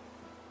rocks.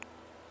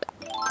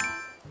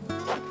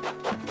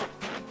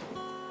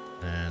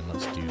 And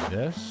let's do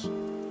this.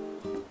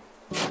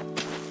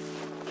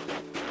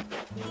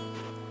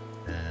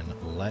 And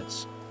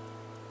let's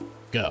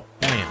go.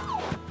 Bam.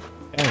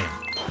 Bam.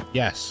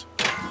 Yes.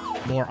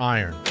 More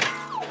iron.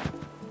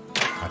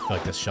 I feel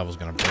like this shovel's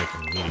gonna break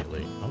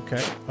immediately.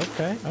 Okay,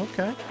 okay,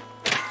 okay.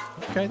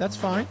 Okay, that's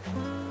fine.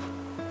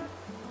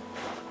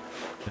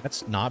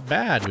 That's not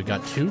bad. We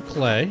got 2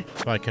 clay,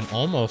 so I can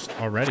almost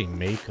already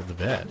make the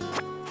bed.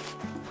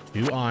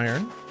 2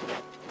 iron.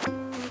 I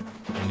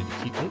need to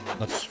keep. Oh,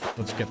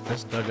 let's get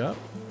this dug up.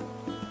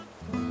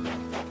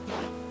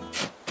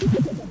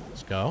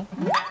 Let's go.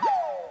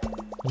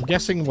 I'm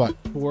guessing what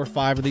 4 or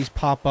 5 of these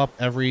pop up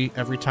every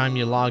time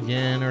you log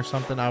in or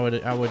something. I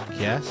would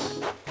guess.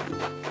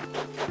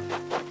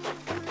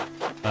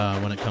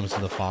 When it comes to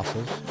the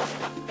fossils.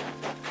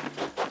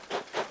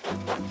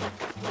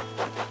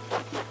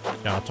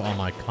 Shout out to all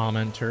my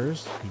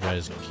commenters. You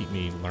guys keep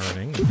me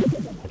learning.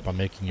 Hope I'm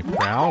making you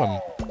proud.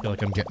 I feel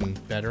like I'm getting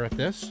better at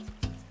this.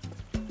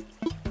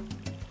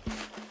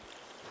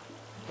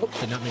 Oops,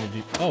 did not mean to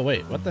do... Oh,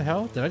 wait. What the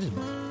hell? Did I just...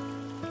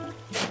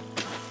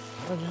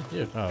 What did I just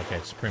do? Oh, okay.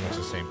 It's pretty much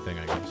the same thing,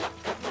 I guess.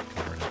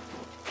 Covering it.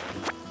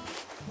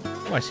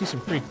 Oh, I see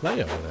some free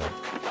clay over there.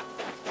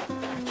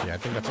 Actually, I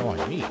think that's all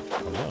I need.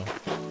 Hello.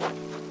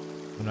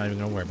 I'm not even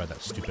going to worry about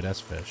that stupid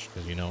S-fish,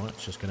 because you know what?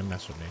 It's just going to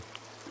mess with me.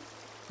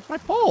 Where's my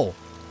pole?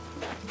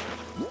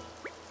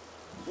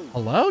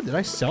 Hello? Did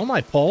I sell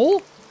my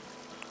pole?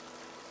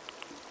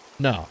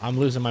 No, I'm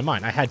losing my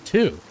mind. I had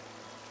 2.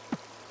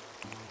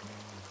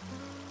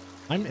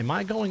 Am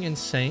I going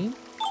insane?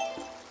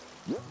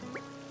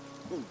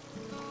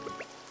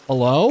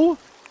 Hello?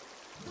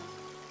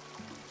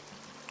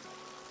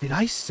 Did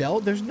I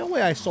sell? There's no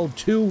way I sold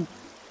 2.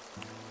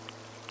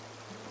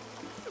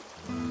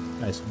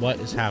 Guys, what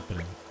is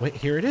happening? Wait,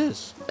 here it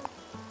is.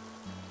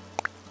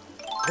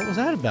 What was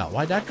that about?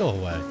 Why'd that go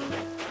away?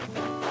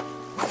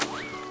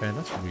 Okay,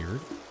 that's weird.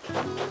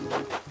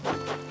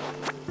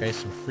 Okay,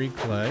 some free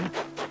clay.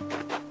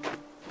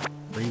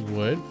 Free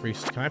wood. Free...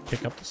 Can I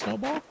pick up the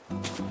snowball?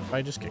 Or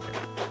I just kick it?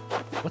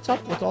 What's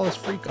up with all this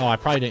free... Oh, I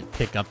probably didn't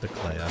pick up the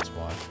clay. That's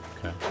why.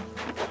 Okay.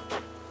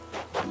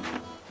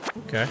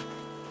 Okay.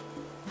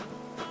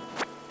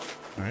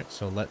 Alright,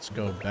 so let's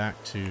go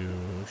back to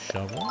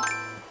shovel.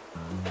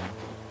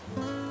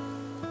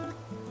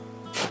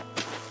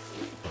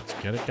 Let's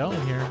get it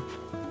going here.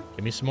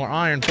 Give me some more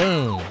iron.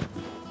 Boom.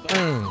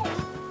 Boom.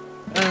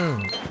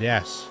 Boom.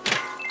 Yes.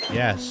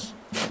 Yes.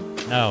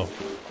 No.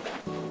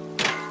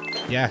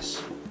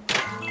 Yes.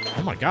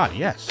 Oh my god,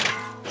 yes.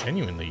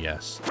 Genuinely,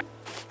 yes.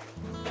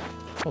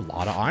 That's a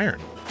lot of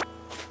iron.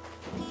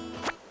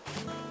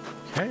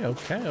 Okay,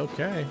 okay,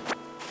 okay.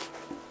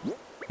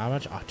 How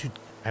much? Oh, dude,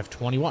 I have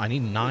 21. I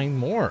need 9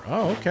 more.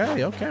 Oh,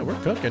 okay, okay. We're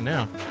cooking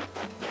now.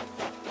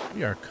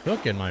 We are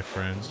cooking, my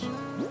friends.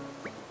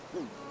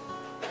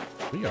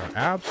 We are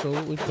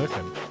absolutely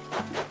cooking.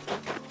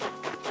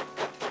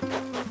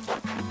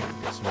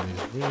 Get some of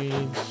these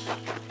weeds.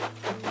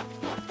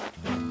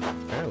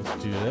 Okay,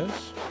 let's do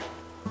this.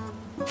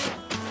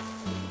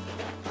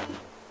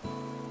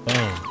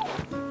 Boom.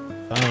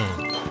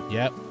 Boom.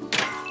 Yep.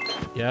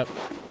 Yep.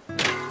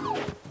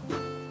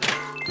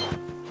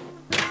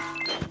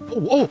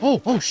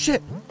 Oh,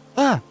 shit.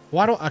 Ah,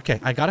 why don't... Okay,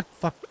 I gotta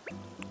fuck...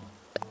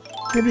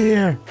 Give me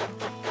here.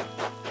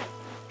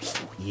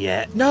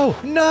 Yeah. No,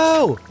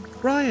 no!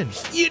 Ryan,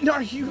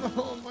 are you...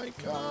 Oh my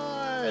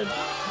god.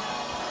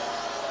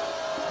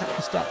 I have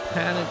to stop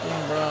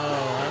panicking, bro.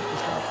 I have to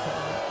stop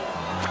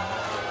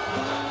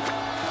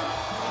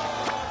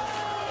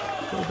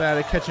panicking. So bad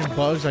at catching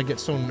bugs, I get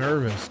so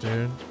nervous,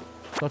 dude.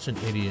 Such an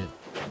idiot.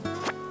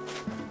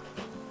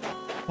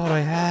 Thought I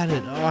had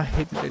it. Oh, I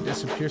hate that they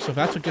disappear. So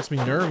that's what gets me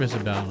nervous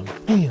about them.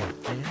 Damn,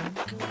 man.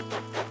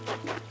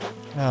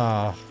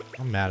 Oh,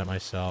 I'm mad at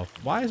myself.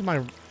 Why is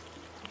my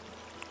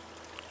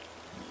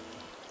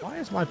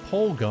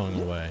pole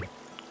going away?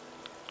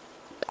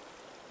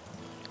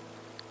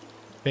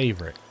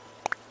 Favorite.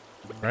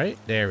 Right?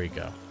 There we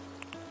go.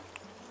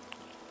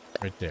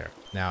 Right there.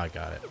 Now I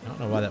got it. I don't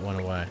know why that went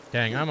away.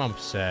 Dang, I'm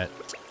upset.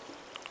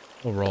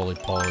 Oh,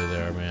 roly-poly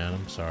there, man.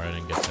 I'm sorry I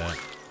didn't get that.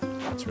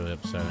 That's really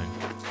upsetting.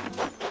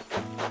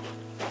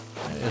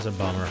 It is a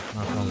bummer,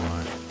 not gonna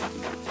lie.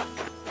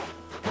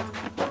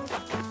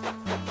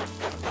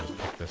 I'll just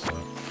pick this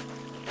up.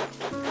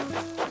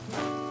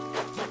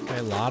 Okay,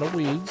 a lot of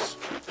weeds.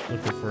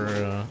 Looking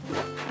for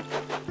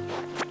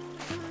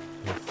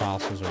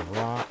fossils or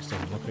rocks.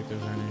 Doesn't look like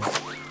there's any.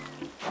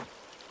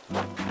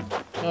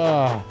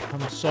 Oh,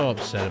 I'm so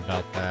upset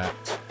about that.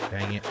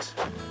 Dang it.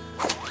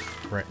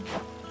 Frick.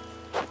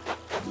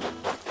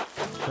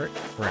 Frick,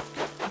 frick.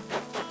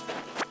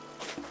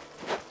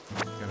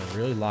 Gotta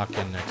really lock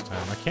in next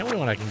time. I can't wait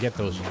when I can get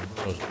those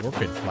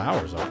orchid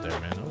flowers up there,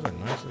 man. Those are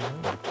nice as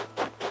hell.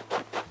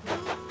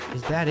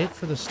 Is that it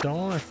for the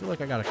stone? I feel like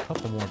I got a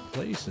couple more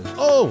places.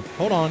 Oh,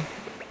 hold on.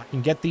 I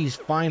can get these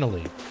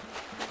finally.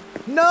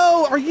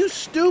 No, are you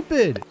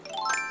stupid?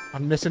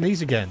 I'm missing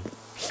these again.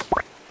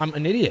 I'm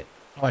an idiot.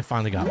 Oh, I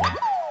finally got one.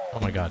 Oh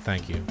my god,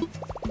 thank you.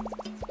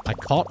 I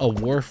caught a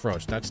wharf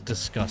roach. That's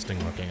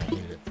disgusting looking. I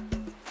hate it.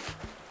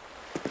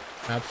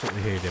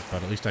 Absolutely hate it,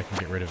 but at least I can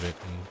get rid of it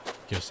and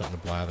give something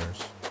to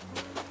Blathers.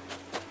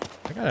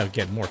 I gotta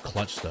get more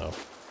clutch, though.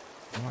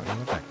 I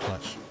want that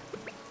clutch.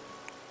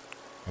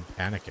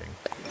 panicking.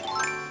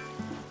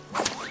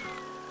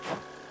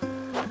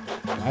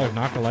 I am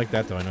not gonna like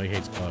that though. I know he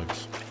hates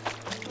bugs.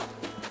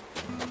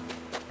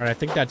 All right, I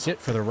think that's it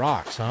for the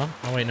rocks, huh?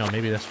 Oh wait, no,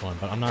 maybe this one.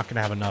 But I'm not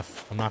gonna have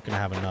enough. I'm not gonna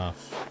have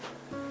enough.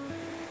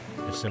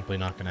 Just simply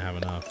not gonna have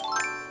enough.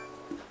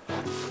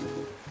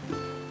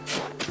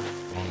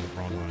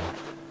 Wrong way.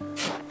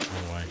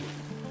 Wrong way.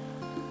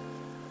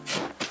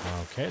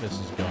 Okay, this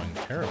is going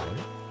terribly.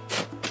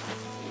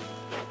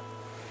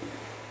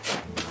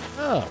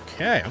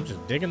 Okay, I'm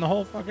just digging the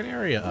whole fucking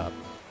area up.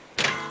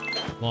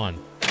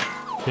 1,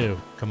 2,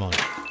 come on.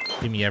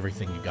 Give me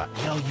everything you got.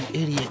 No, you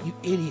idiot, you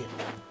idiot.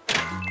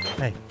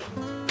 Hey.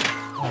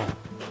 Oh.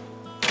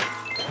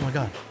 Oh my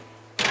god.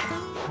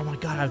 Oh my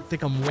god, I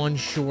think I'm 1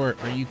 short.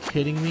 Are you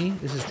kidding me?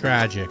 This is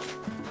tragic.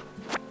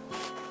 I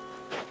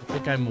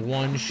think I'm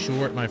 1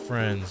 short, my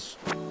friends.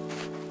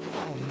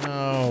 Oh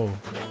no.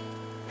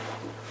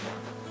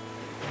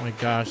 Oh my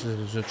gosh, this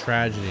is a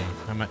tragedy.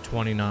 I'm at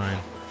 29.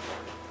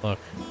 Look.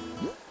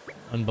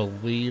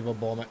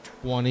 Unbelievable. I'm at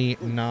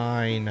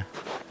 29.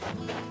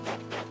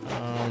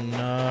 Oh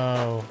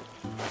no.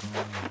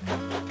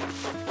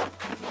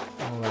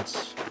 Oh,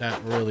 that's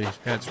really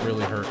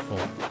hurtful.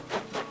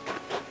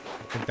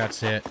 I think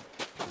that's it.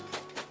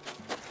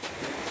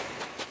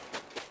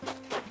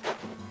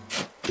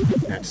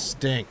 That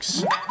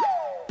stinks.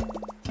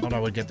 Thought I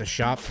would get the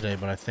shop today,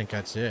 but I think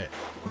that's it.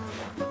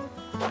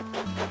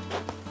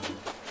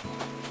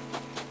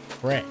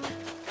 Frick.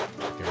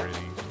 Get rid of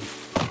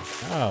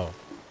these. Oh.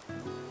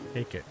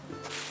 Take it.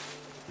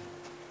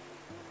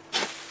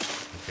 Oh,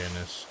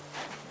 goodness.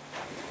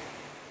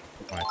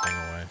 Put my thing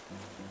away.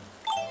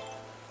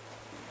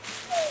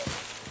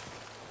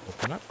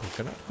 Coconut,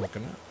 coconut,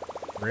 coconut.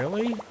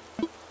 Really?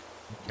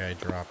 Okay,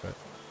 drop it.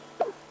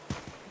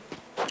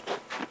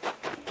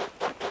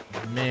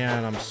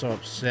 Man, I'm so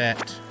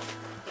upset.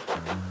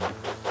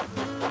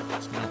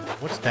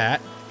 What's that?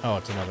 Oh,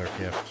 it's another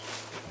gift.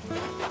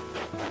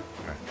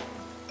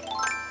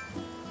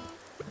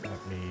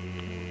 Let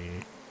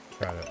me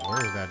try to...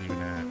 Where is that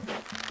even at?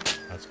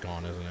 That's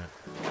gone, isn't it?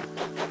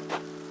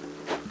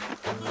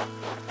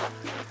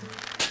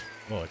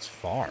 Oh, it's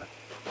far.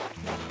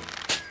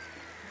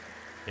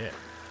 Yeah. I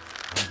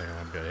don't think I'm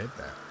gonna be able to hit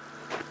that.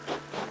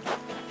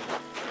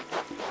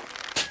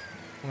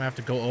 I'm gonna have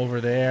to go over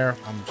there.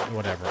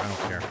 Whatever. I don't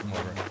care. I'm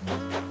over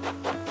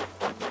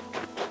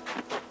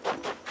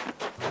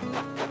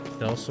it.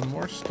 Sell some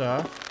more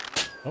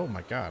stuff. Oh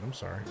my god, I'm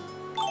sorry.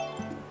 I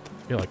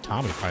feel like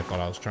Tommy probably thought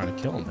I was trying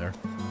to kill him there.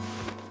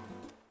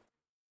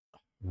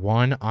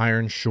 1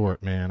 iron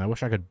short, man. I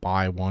wish I could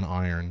buy 1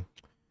 iron.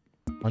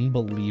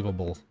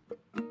 Unbelievable.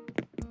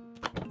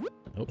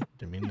 Nope,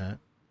 didn't mean that.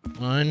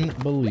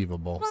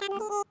 Unbelievable.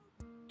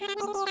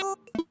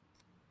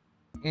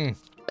 Oh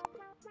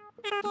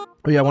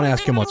yeah, I want to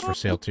ask him what's for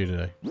sale too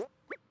today.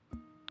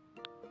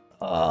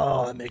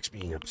 Oh, that makes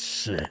me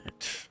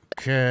upset.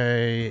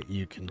 Okay,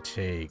 you can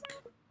take...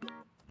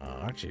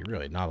 actually,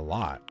 really, not a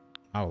lot.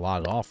 Not a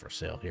lot at all for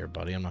sale here,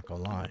 buddy. I'm not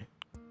gonna lie.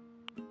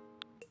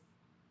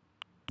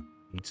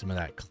 Need some of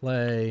that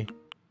clay.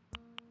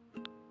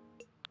 I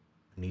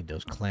need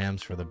those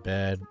clams for the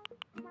bed.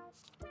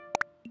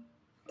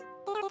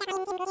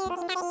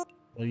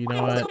 Well, you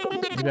know what?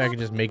 Maybe I can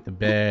just make the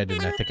bed,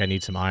 and I think I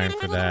need some iron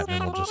for that,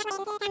 and then we'll just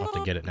have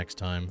to get it next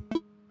time.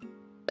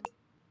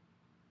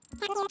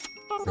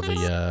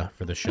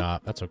 For the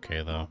shop. That's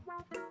okay, though.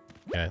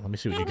 Okay, let me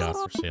see what you got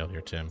for sale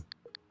here, Tim.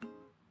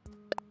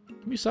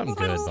 Give me something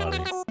good,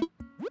 buddy.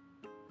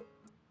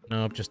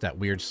 Nope, just that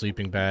weird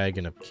sleeping bag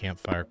and a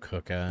campfire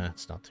cook.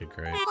 It's not too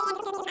great.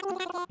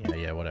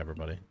 Yeah, whatever,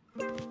 buddy.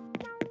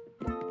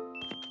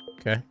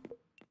 Okay.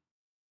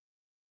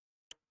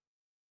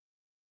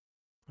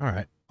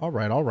 Alright.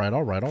 Alright. I'll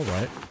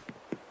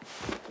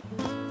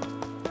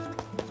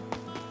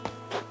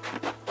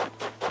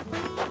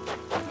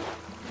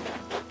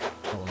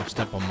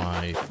step on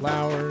my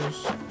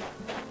flowers.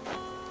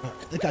 I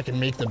think I can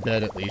make the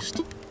bed at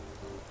least.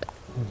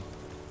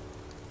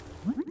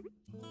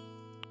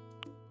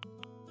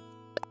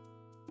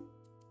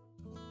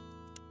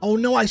 Oh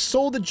no, I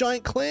sold the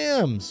giant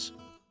clams!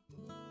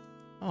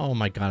 Oh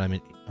my god,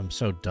 I'm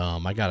so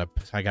dumb. I gotta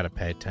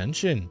pay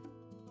attention.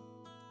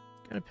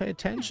 Gotta pay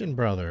attention,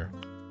 brother.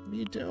 What are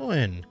you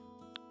doing?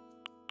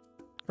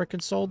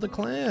 Frickin' sold the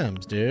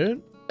clams,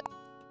 dude.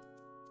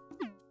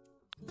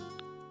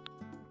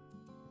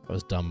 That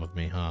was dumb of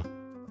me, huh?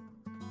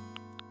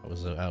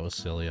 That was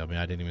silly. I mean,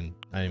 I didn't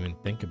even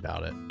think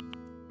about it.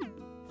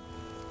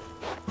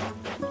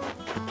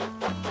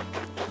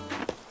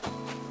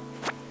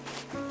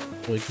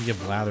 Well, you can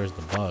give Blathers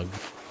the bug.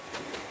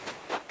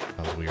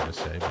 That was weird to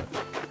say, but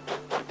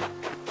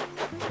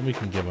and we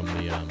can give him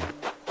the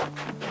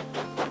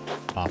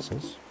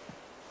fossils.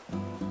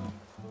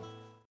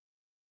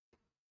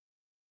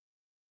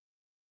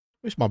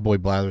 Wish my boy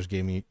Blathers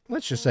gave me,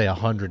 let's just say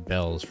 100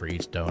 bells for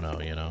each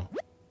dono, you know.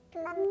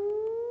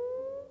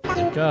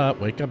 Wake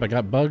up, I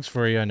got bugs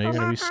for you. I know you're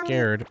gonna be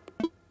scared.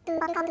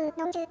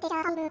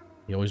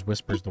 He always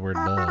whispers the word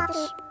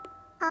bugs.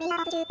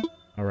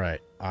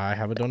 Alright, I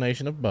have a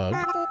donation of bugs.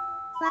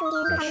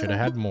 I should have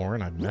had more,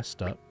 and I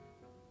messed up.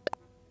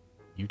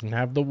 You can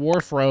have the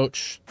wharf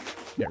roach.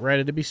 Get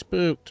ready to be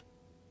spooked.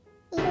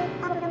 What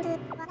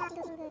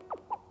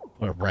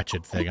a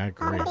wretched thing, I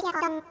agree.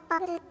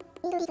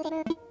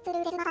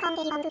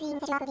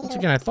 Once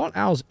again, I thought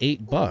owls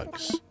ate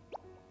bugs.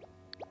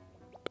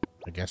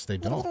 I guess they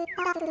don't.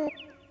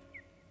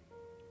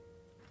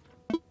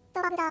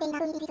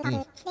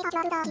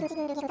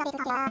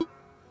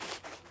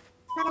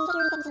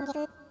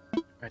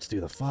 Let's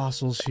do the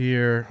fossils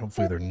here.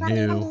 Hopefully they're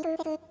new.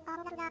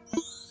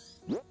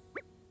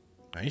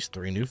 Nice,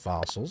 3 new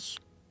fossils.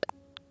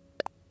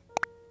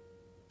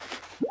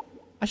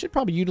 I should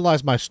probably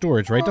utilize my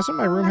storage, right? Doesn't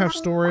my room have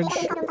storage?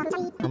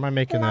 Or am I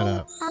making that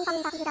up?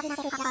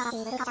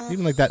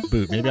 Even like that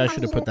boot. Maybe I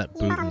should have put that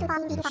boot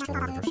in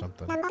storage or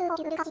something.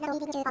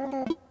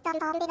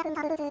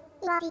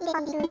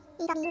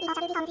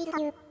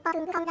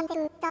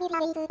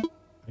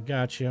 I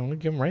got you. I'm gonna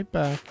give them right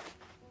back.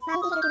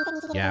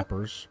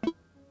 Yappers.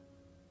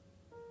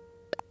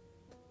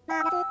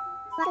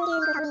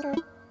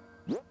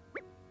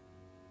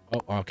 Oh,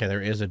 okay,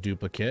 there is a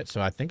duplicate,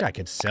 so I think I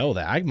could sell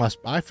that. I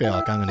feel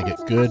like I'm gonna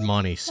get good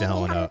money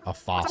selling a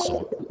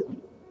fossil.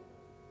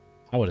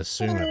 I would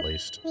assume, at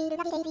least. I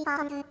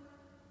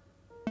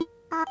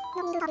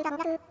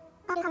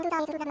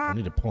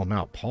need to pull them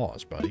out.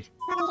 Pause, buddy.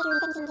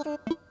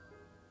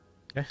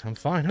 Okay, I'm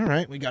fine.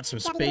 Alright, we got some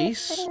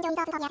space.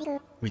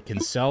 We can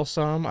sell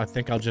some. I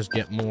think I'll just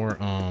get more,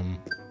 I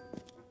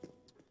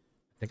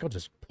think I'll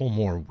just pull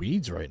more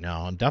weeds right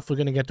now. I'm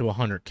definitely going to get to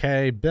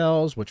 100k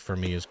bells, which for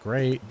me is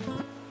great.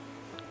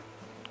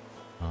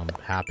 I'm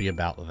happy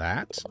about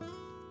that.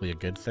 Be a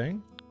good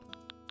thing.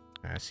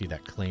 I see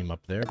that claim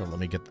up there, but let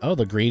me get... Oh,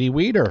 the greedy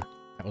weeder.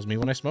 That was me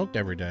when I smoked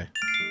every day.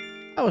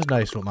 That was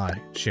nice with my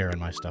sharing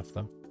my stuff,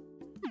 though.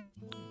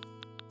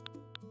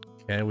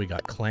 Okay, we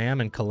got clam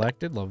and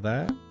collected. Love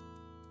that.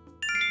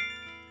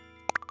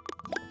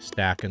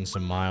 Stacking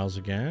some miles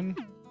again.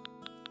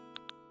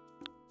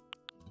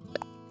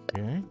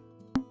 Okay.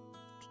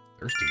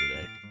 Thirsty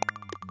today.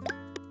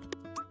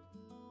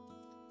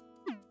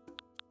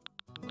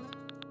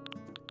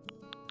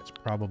 That's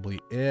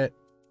probably it.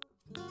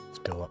 Let's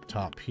go up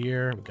top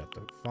here. We got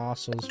the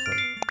fossils for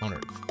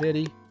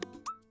 150.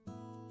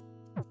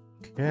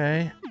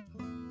 Okay.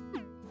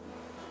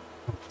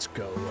 Let's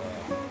go.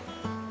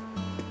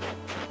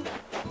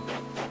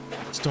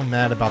 Still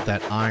mad about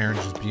that iron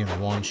just being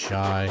 1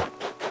 shy.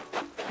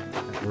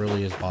 That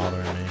really is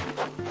bothering me.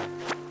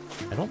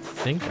 I don't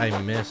think I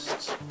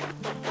missed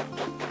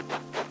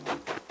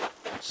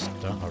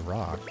a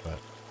rock, but...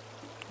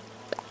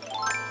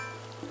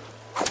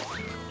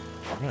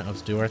 Alright,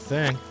 let's do our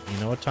thing. You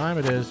know what time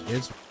it is.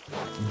 It's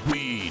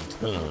weed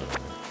time.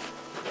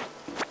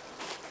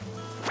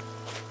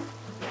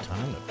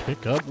 Time to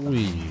pick up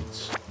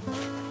weeds.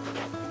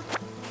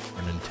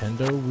 For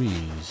Nintendo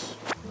Wii's.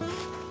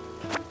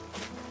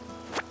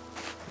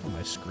 Oh,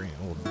 my screen.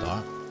 A little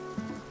dot.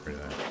 Look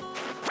at that.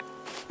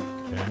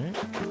 Okay.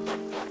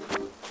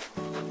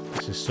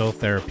 This is so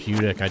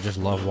therapeutic. I just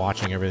love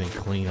watching everything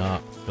clean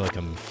up. I feel like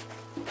I'm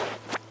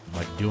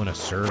like doing a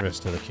service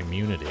to the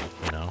community,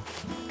 you know?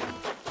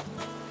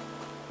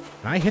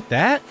 Can I hit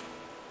that?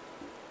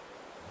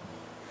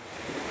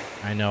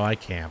 I know I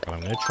can't, but I'm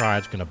gonna try.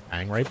 It's gonna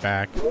bang right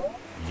back.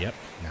 Yep,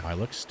 now I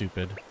look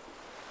stupid.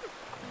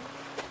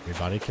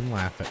 Everybody can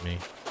laugh at me.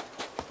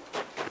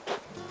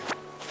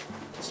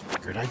 Just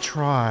figured I'd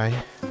try.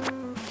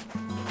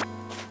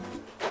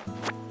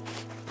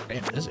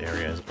 Damn, this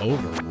area is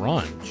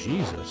overrun.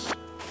 Jesus.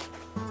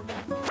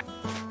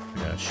 I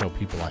gotta show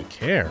people I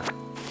care about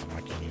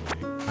my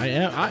community.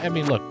 I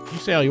mean, look, you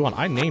say all you want.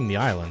 I named the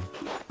island.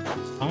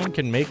 Tom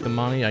can make the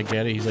money. I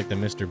get it. He's like the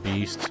Mr.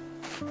 Beast.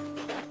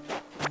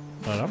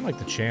 But I'm like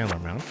the Chandler,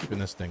 man. I'm keeping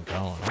this thing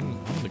going.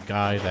 I'm the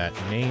guy that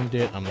named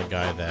it. I'm the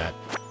guy that...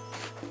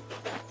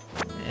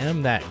 I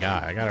am that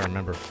guy. I gotta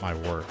remember my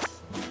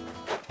worth.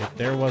 If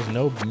there was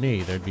no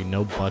me, there'd be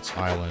no Butts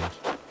Island.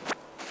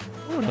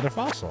 Ooh, another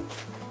fossil.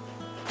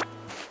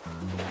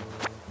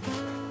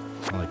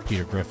 Sound like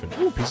Peter Griffin.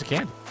 Ooh, piece of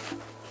candy.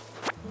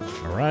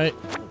 Alright,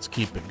 let's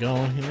keep it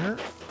going here.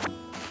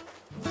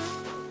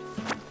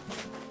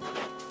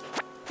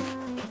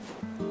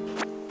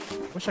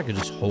 Wish I could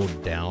just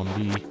hold down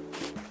the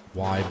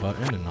Y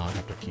button and not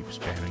have to keep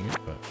spamming it,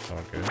 but it's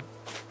all good.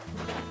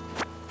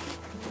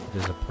 It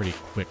is a pretty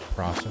quick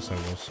process, I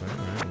will say.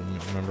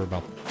 Right? Remember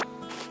about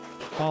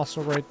the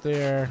fossil right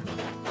there.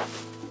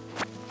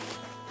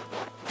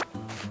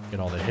 Get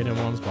all the hidden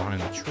ones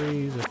behind the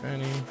trees, if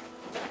any.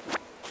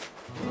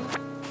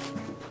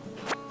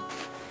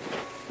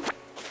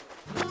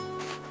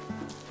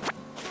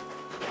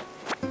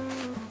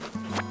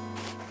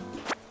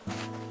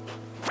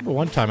 But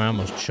one time I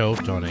almost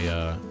choked on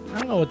a, I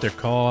don't know what they're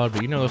called,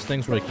 but you know those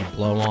things where like you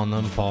blow on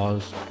them,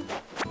 pause,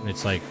 and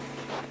it's like,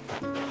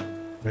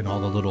 and all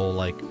the little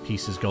like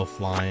pieces go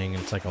flying,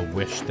 and it's like a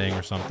wish thing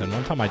or something.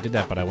 One time I did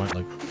that, but I went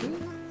like,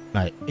 and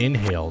I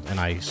inhaled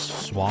and I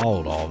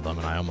swallowed all of them,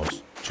 and I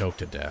almost choked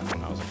to death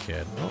when I was a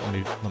kid.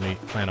 Oh, let me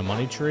plant a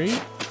money tree.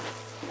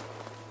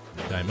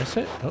 Did I miss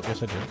it? Oh,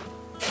 yes I did.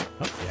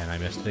 Oh, yeah, and I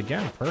missed it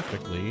again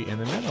perfectly in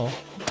the middle.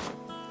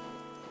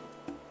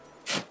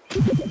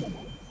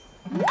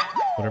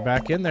 Put her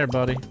back in there,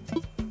 buddy.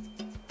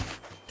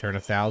 Turn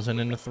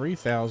 1,000 into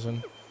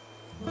 3,000.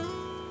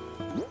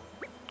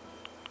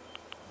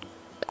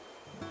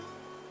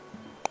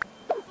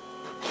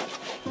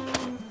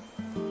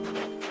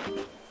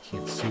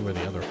 Can't see where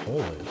the other hole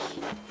is.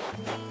 Do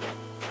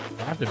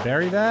I have to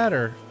bury that,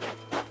 or...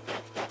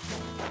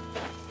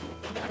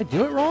 Did I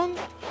do it wrong?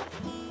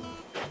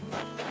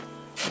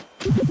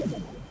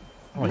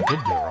 Oh, I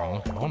did do it wrong.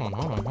 Okay, hold on,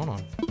 hold on, hold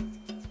on.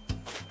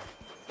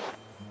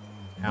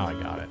 Now I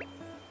got it.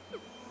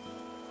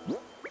 There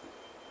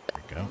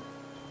we go.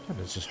 God,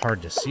 it's just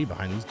hard to see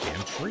behind these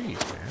damn trees,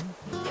 man.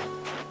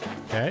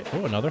 Okay.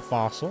 Oh, another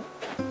fossil.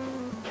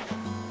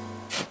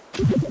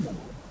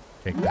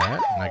 Take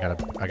that, and I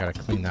gotta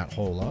clean that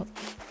hole up.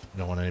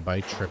 Don't want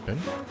anybody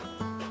tripping.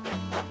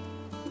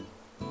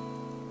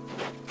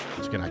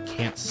 Once again, I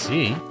can't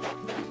see.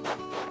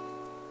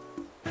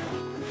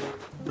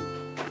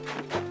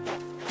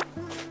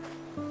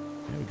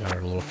 Got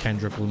our little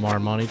Kendrick Lamar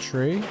money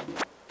tree.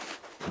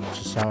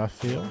 That's just how I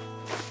feel.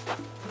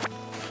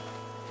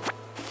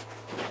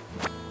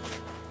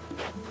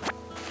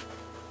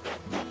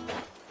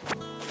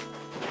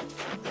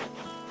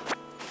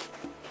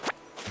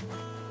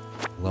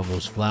 Love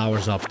those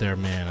flowers up there,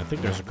 man. I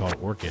think those are called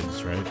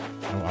orchids, right?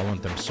 Oh, I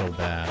want them so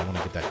bad. I want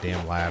to get that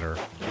damn ladder.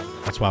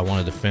 That's why I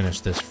wanted to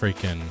finish this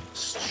freaking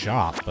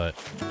shop, but...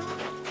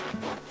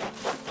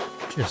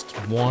 just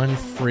one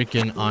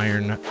freaking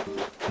iron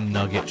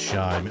nugget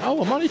shy.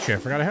 Oh, a money tree. I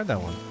forgot I had that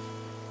one.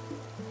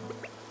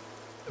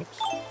 Oops.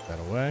 Put that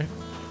away.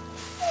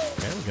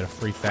 Okay, we get a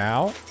free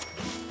thou.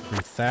 Free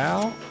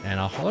thou. And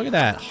look at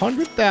that.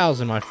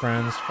 100,000, my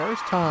friends.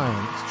 First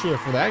time. Let's cheer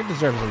for that. It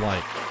deserves a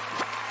like.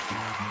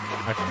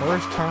 My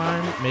first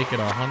time making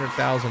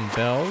 100,000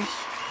 bells.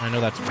 I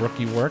know that's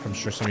rookie work. I'm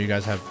sure some of you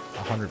guys have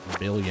 100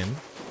 billion.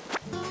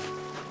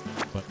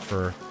 But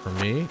for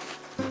me,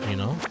 you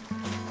know,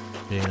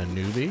 being a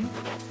newbie,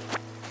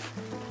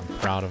 I'm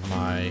proud of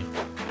my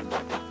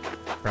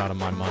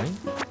money.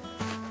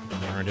 I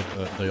earned it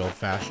the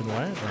old-fashioned way.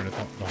 I earned it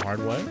the hard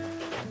way.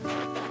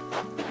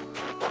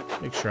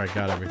 Make sure I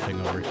got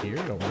everything over here.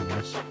 Don't want to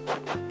miss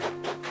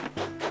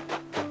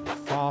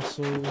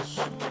fossils.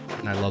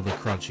 And I love the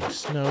crunchy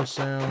snow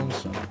sounds.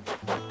 So.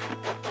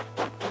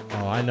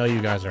 Oh, I know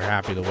you guys are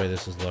happy the way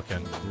this is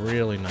looking.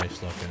 Really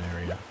nice looking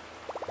area.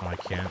 Oh, I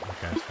can't. Okay,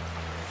 that's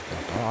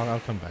fine. I'll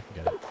come back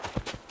and get it.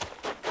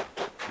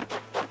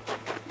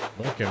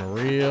 Looking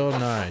real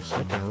nice.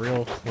 Looking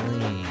real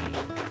clean.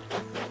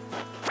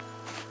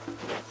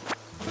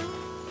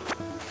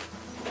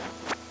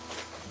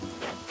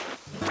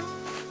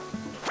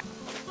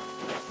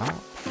 Wow.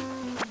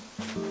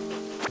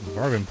 I've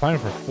already been playing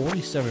for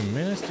 47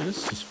 minutes. Dude,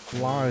 this just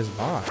flies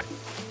by.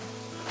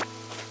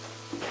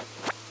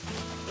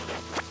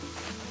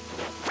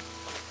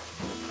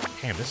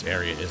 Damn, this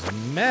area is a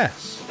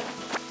mess.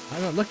 I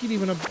don't look at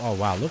even a... Oh,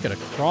 wow. Look at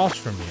across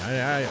from me.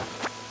 Wow.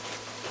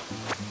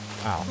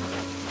 I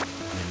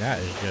mean, that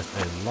is just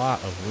a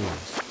lot of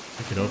weeds.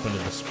 I could open a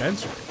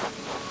dispensary.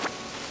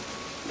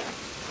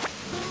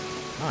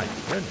 My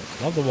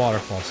goodness. Love the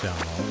waterfall sound.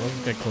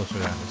 Let's get closer to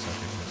that in a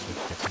second. Let's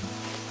get some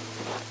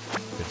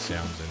good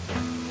sounds in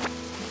here.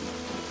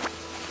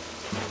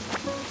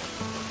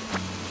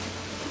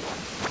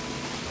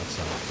 That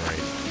sounds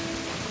great.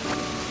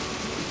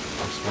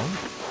 This one.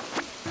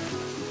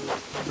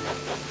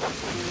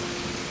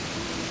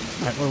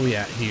 Alright, where are we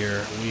at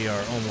here? We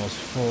are almost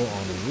full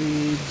on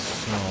weeds,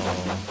 so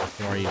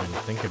before I even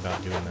think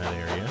about doing that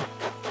area.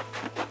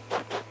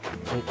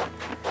 Oh,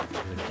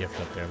 there's a gift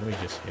up there. Let me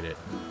just hit it.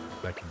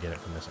 If I can get it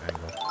from this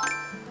angle.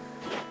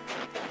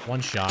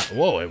 One shot.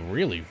 Whoa, it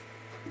really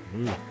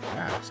moved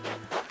fast.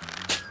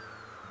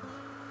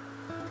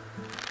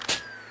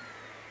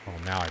 Oh,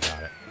 now I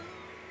got it.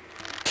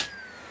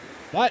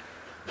 What?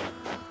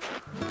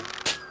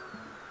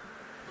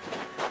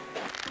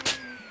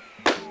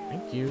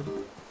 Thank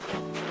you.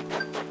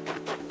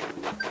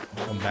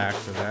 Come back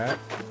for that.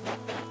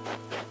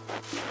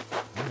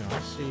 You know, I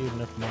see you,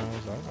 Nook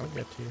Miles. I'll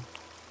get to you.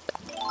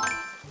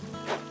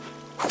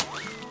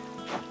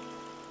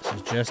 This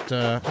is just,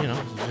 you know,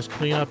 this is just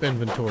clean up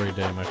inventory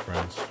day, my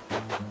friends.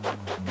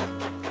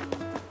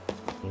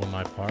 Doing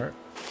my part.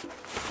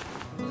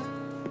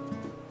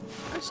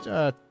 Just,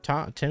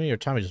 Timmy or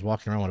Tommy just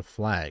walking around with a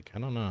flag. I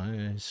don't know.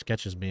 It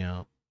sketches me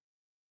out.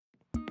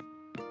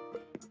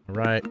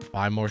 Alright,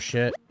 buy more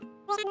shit.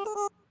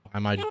 Buy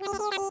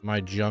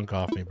my junk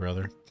off me,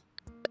 brother.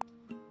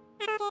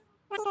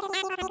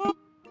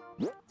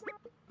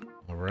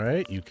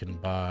 Alright, you can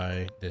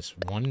buy this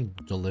one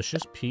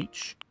delicious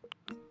peach.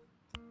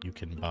 You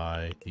can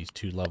buy these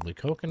two lovely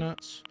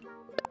coconuts.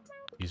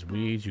 These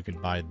weeds. You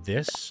can buy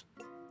this.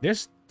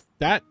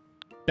 That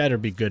better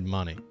be good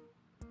money.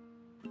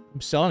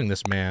 I'm selling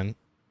this, man.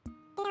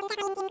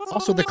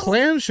 Also, the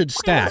clams should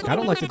stack. I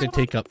don't like that they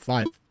take up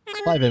five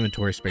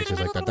inventory spaces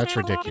like that. That's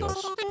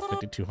ridiculous.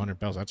 5,200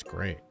 bells. That's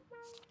great.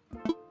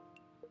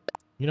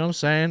 You know what I'm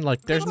saying?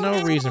 Like, there's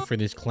no reason for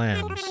these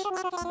clams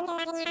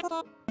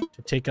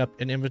to take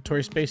up an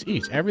inventory space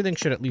each. Everything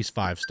should at least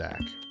 5 stack.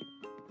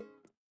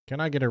 Can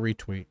I get a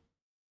retweet?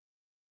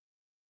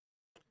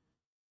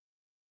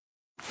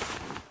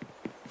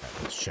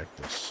 Right, let's check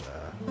this.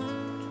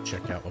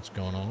 Check out what's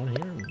going on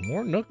here.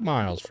 More Nook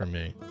miles for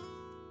me.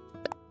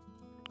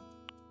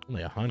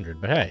 Only 100,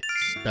 but hey,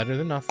 it's better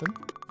than nothing.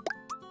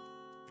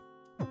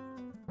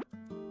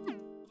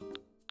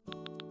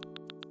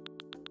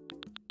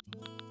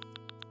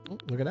 Oh,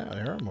 look at that,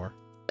 there are more.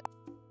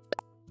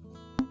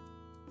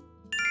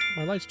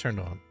 My lights turned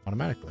on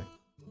automatically.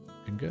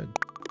 Looking good.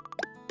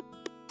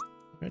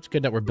 It's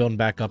good that we're building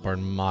back up our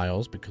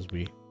miles because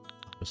we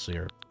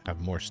obviously have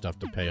more stuff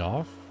to pay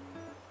off.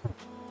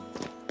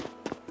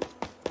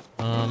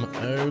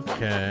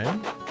 Okay.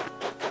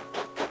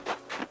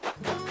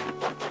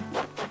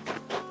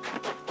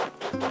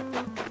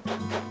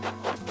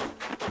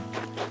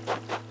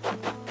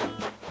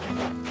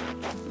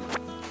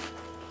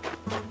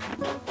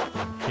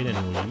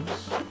 Hidden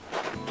weeds.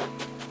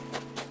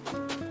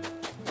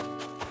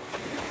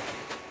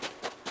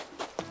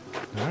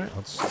 Alright,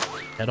 let's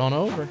head on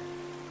over.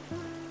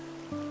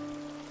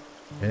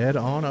 Head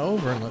on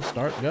over and let's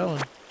start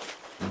going.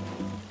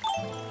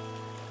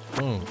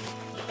 Boom.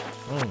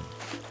 Boom.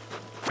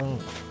 Boom.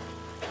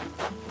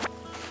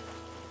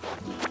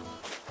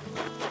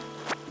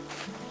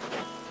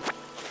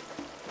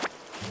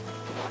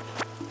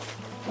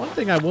 One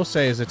thing I will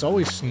say is it's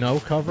always snow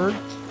covered,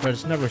 but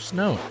it's never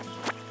snowing.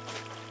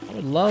 I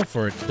would love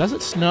for it. Does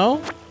it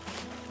snow?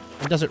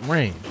 And does it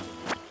rain?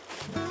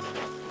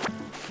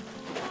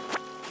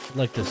 I'd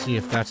like to see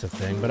if that's a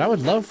thing, but I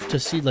would love to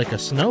see like a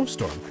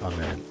snowstorm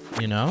come in,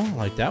 you know?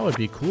 Like that would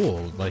be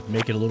cool. Like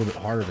make it a little bit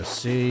harder to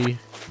see. You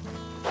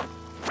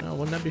know,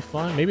 wouldn't that be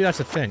fun? Maybe that's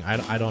a thing.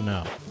 I don't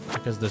know.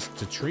 Because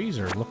the trees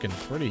are looking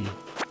pretty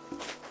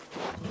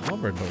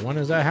covered, but when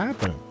is that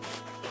happening?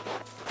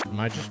 Am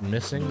I just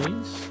missing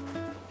these?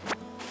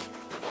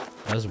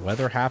 Does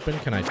weather happen?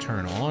 Can I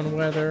turn on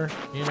weather?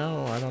 You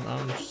know, I don't know.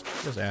 I'm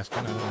just asking.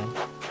 I don't know.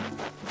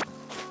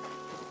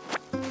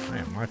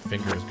 Man, my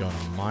finger is going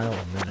a mile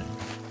a minute.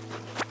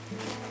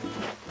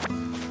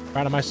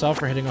 Proud of myself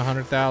for hitting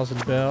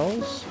 100,000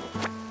 bells.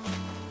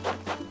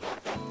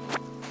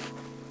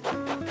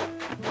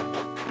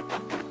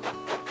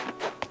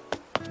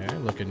 Okay,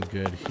 looking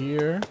good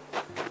here.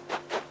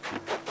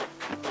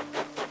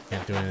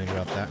 Can't do anything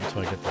about that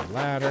until I get the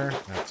ladder.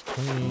 That's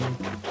clean.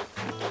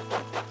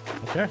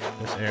 Okay,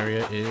 this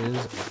area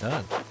is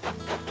done.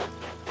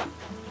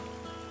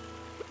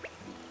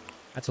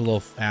 That's a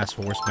little ass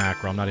horse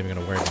macro. I'm not even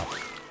going to worry about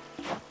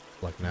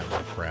collecting that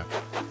little crap.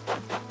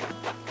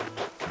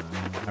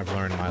 I've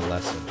learned my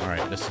lesson.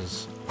 Alright, this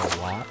is a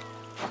lot.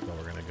 So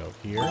we're going to go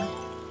here.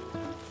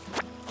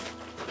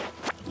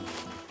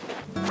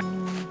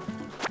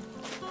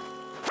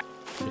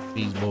 Pick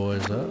these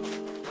boys up.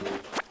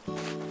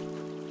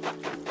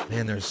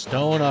 Man, there's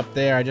stone up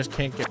there. I just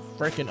can't get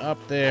freaking up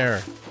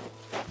there.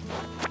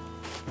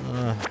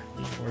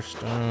 Need more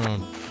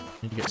stone.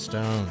 Need to get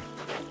stoned.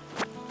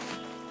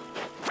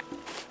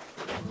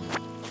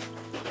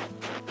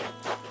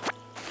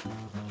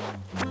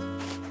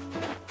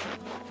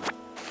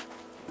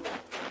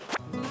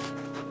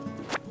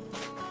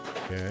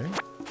 Okay.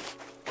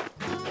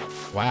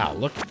 Wow,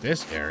 look at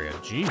this area.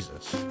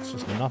 Jesus. It's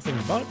just nothing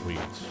but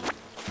weeds.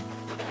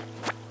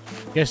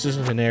 I guess this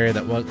is an area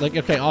that was... Like,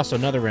 okay, also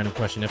another random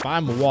question. If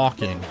I'm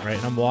walking, right,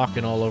 and I'm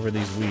walking all over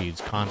these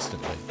weeds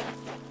constantly,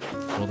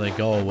 will they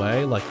go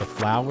away like the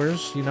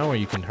flowers, you know, where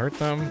you can hurt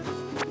them?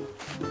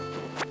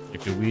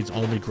 Like, do weeds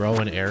only grow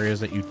in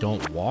areas that you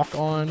don't walk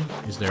on?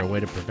 Is there a way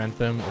to prevent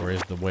them, or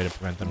is the way to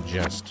prevent them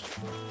just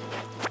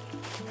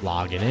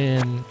logging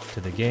in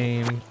to the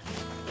game?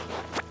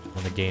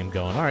 When the game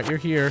going, all right, you're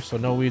here, so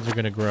no weeds are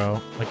going to grow.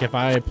 Like, if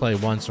I play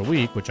once a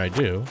week, which I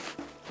do,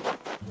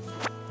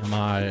 am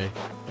I...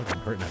 I'm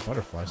hurting that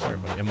butterfly, sorry,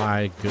 buddy. Am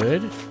I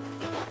good?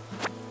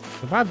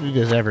 If I do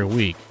this every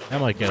week, that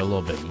might get a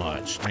little bit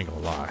much. I ain't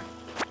gonna lie.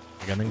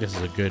 Like, I think this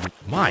is a good...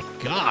 My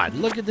God,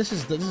 look at this.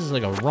 This is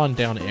like a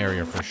rundown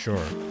area for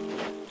sure.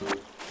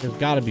 There's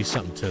got to be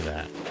something to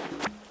that.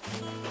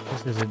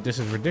 This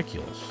is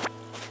ridiculous.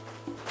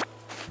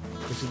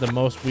 This is the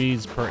most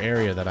weeds per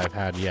area that I've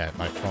had yet,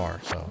 by far,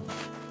 so...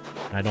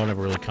 I don't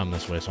ever really come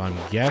this way, so I'm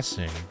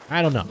guessing...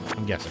 I don't know.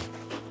 I'm guessing.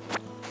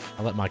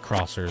 I'll let my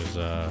crossers,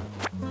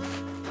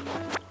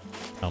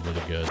 tell me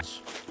the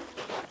goods.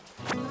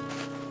 A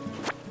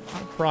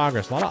lot of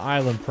progress. A lot of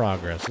island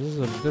progress.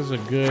 This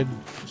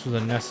is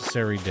a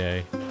necessary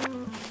day. I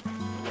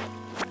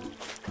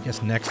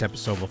guess next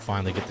episode we'll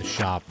finally get the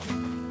shop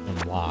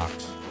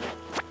unlocked.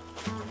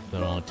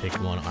 That'll only take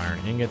 1 iron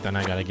ingot. Then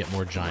I gotta get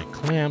more giant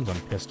clams. I'm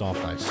pissed off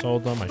that I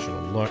sold them. I should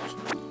have looked.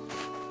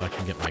 So I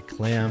can get my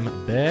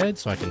clam bed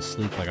so I can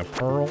sleep like a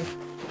pearl.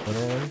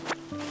 Literally.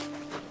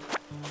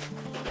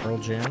 Pearl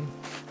jam.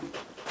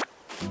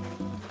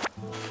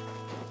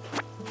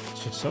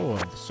 It's just so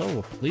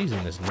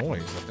pleasing, this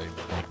noise that they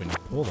make when you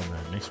pull them.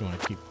 It makes me want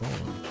to keep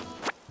pulling them.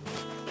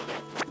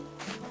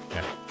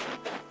 Okay.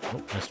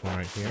 Oh, missed one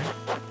right here.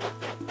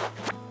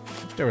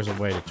 Wish there was a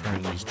way to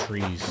turn these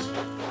trees.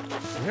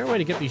 Is there a way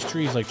to get these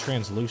trees, like,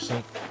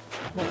 translucent?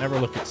 I don't ever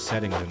look at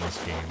settings in this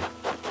game.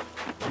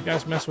 You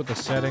guys mess with the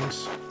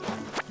settings?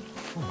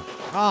 Oh my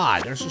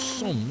god, there's just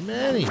so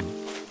many.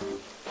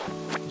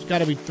 There's got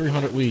to be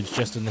 300 weeds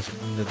just in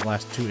the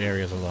last 2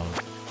 areas alone.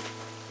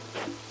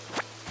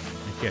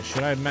 Yeah,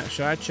 should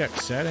I check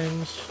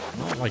settings?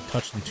 I don't like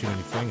touching too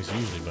many things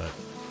usually, but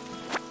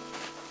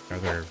are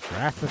there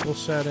graphical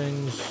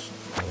settings?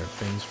 Are there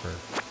things for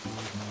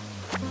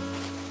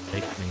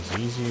make things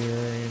easier?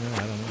 You know, I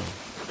don't know.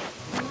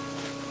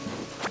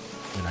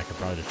 I mean, I could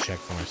probably just check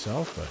for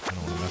myself, but I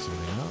don't want to mess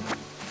anything up.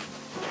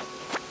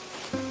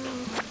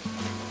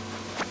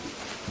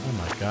 Oh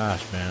my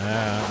gosh, man,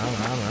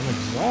 I'm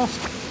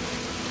exhausted.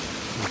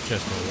 It's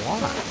just a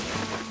lot.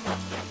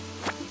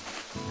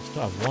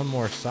 Still have one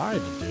more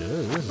side to do.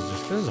 This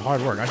is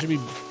hard work. I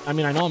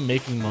mean, I know I'm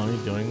making money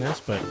doing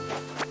this, but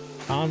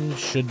Tom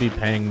should be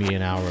paying me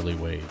an hourly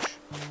wage.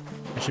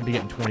 I should be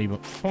getting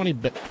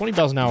 20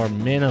 bells an hour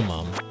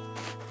minimum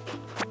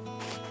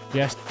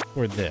just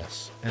for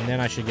this, and then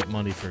I should get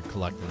money for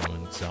collecting them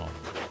and selling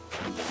them.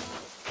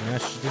 And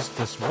that's just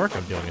this work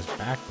I'm doing is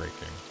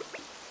backbreaking.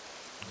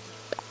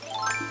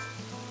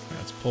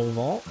 That's pole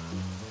vault.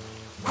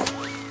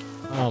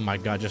 Oh my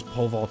god, just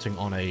pole vaulting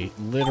on a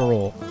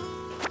literal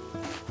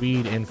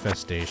weed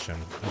infestation.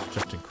 It's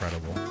just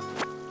incredible.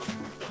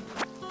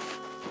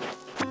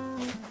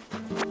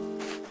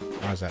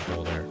 Why is that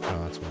hole there?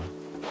 Oh, that's why.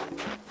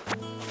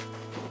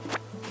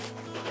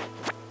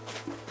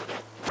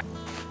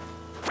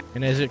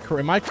 And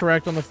am I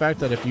correct on the fact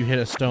that if you hit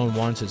a stone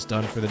once, it's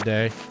done for the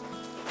day?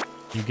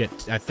 You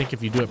get, I think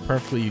if you do it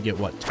perfectly, you get,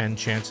 what, 10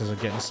 chances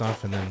of getting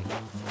stuff, and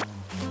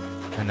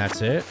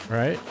that's it,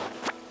 right?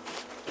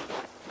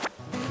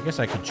 I guess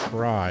I could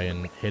try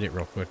and hit it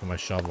real quick with my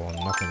shovel and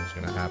nothing's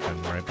gonna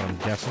happen, right? But I'm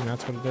guessing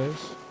that's what it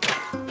is.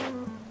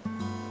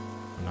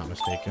 I'm not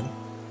mistaken.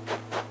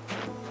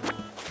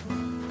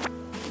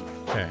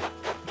 Okay.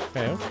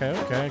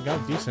 Okay. I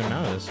got a decent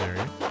amount of this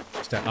area.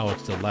 Oh,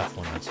 it's the left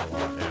one that's a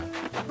lot, yeah.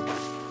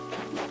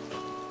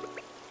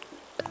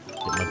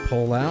 Get my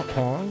pole out,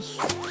 pause.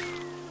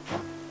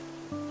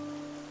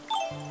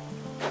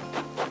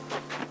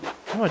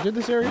 Oh, I did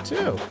this area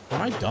too.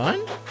 Am I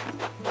done?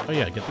 Oh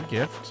yeah, get the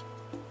gift.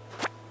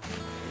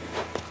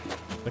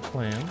 The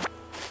clan.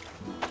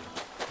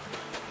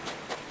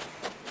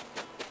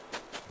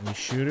 Any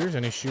shooters?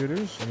 Any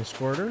shooters? Any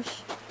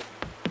squirters?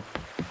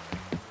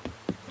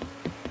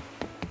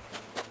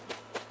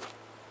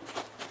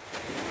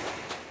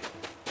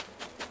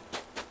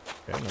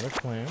 Okay, another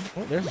clan.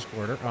 Oh, there's a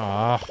squirter.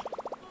 Ah.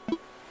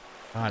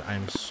 God,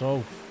 I'm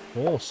so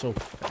full so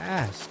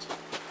fast.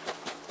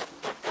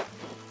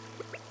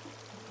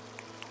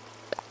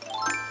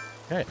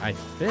 Okay, I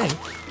think...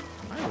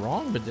 Am I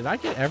wrong? But did I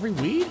get every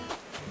weed?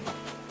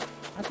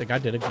 I think I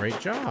did a great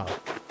job.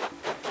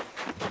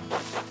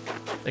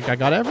 I think I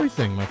got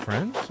everything, my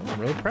friends. I'm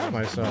really proud of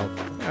myself.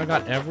 I think I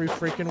got every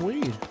freaking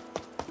weed.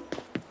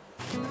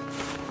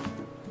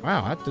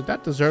 Wow,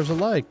 that deserves a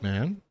like,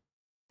 man.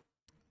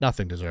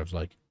 Nothing deserves a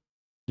like.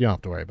 You don't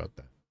have to worry about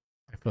that.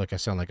 I feel like I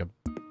sound like a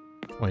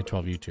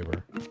 2012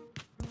 YouTuber.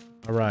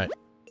 Alright.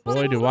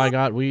 Boy, do I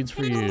got weeds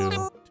for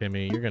you,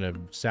 Timmy. You're gonna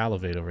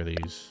salivate over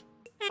these.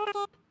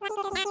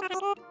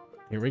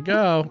 Here we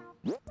go.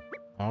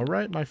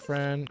 Alright, my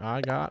friend. I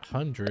got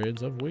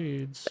hundreds of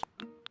weeds.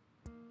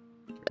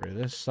 Get rid of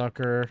this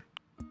sucker.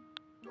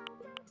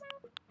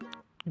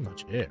 Pretty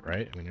much it,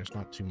 right? I mean, there's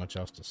not too much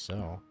else to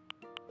sell.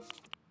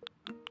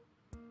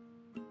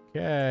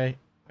 Okay.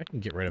 I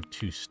can get rid of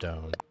 2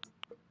 stone.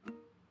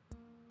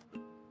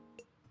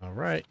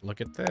 Alright,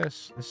 look at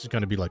this. This is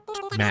going to be like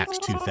max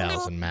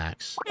 2,000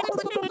 max.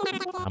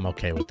 I'm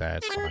okay with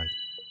that. It's fine.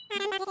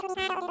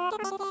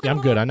 Yeah,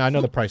 I'm good. I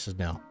know the prices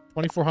now.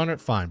 2,400?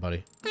 Fine,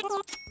 buddy.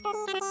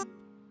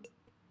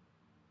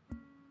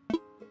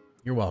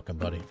 You're welcome,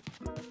 buddy.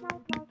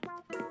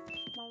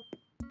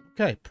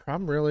 Okay,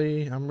 I'm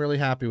really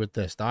happy with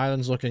this. The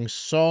island's looking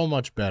so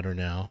much better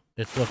now.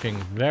 It's looking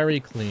very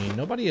clean.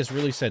 Nobody has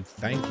really said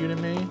thank you to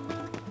me.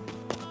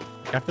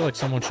 Like, I feel like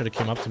someone should have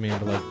came up to me and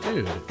be like,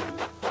 dude,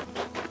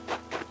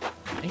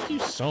 thank you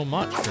so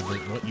much for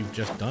what you've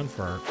just done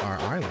for our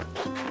island.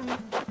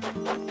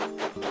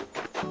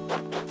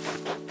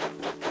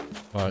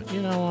 But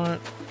you know what?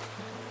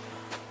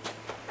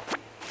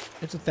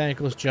 It's a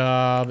thankless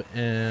job,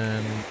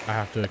 and I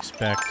have to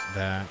expect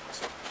that,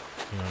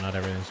 you know, not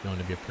everything's going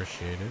to be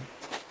appreciated.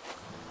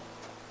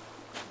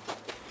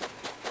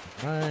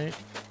 Right.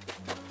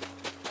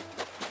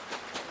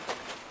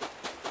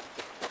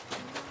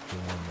 Do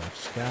one more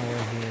scour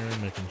here,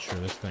 making sure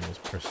this thing is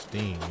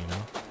pristine, you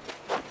know?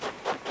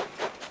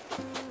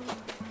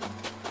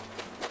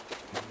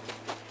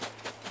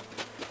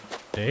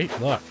 See?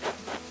 Look.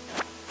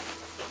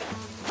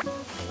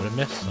 I would have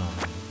missed some.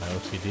 My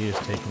OCD is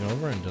taking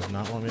over and does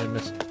not want me to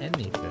miss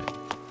anything.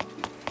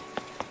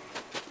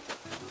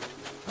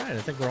 Alright,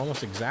 I think we're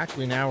almost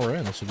exactly an hour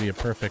in. This would be a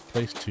perfect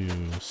place to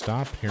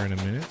stop here in a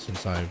minute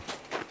since I've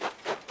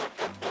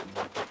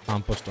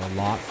accomplished a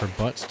lot for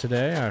butts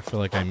today. I feel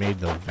like I made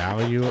the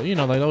value, you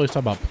know, they always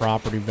talk about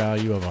property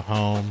value of a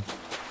home.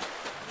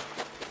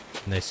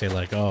 And they say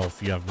like, oh,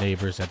 if you have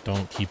neighbors that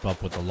don't keep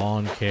up with the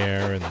lawn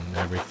care and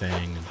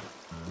everything,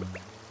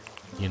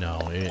 you know,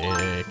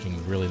 it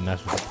can really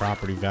mess with the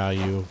property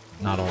value,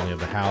 not only of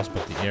the house,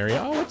 but the area.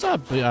 Oh, what's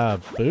up,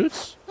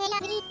 Boots?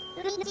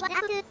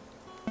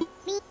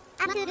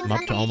 I'm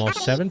up to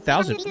almost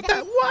 7,000.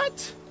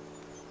 What?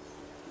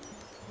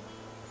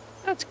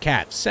 That's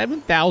cat.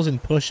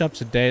 7,000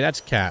 push-ups a day. That's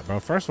cat, bro.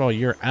 First of all,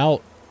 you're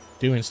out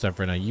doing stuff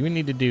right now. You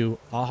need to do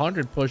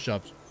 100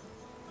 push-ups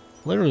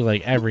literally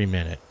like every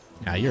minute.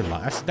 Yeah, you're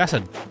lying. That's a...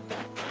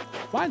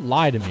 Why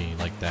lie to me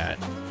like that?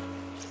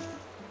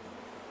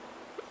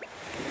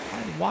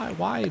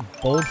 Why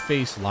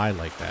bold-faced lie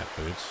like that,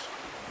 Boots?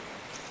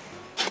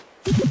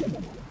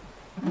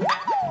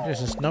 There's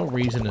just no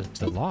reason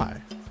to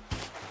lie.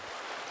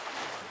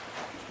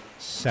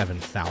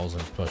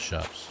 7,000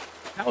 push-ups.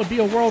 That would be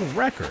a world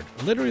record.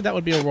 Literally, that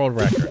would be a world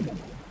record.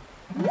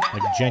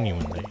 Like,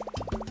 genuinely.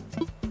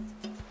 I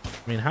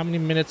mean, how many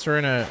minutes are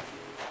in a...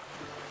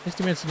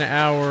 60 minutes in an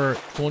hour,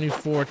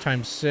 24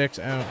 times 6.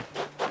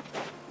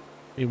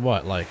 Be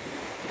what, like...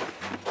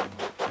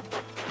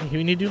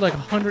 You need to do like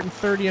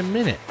 130 a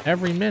minute.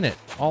 Every minute.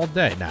 All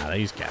day. Nah,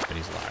 he's capping.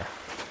 He's a liar.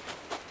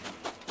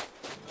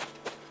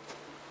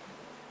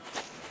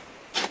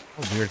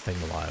 A weird thing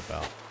to lie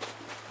about.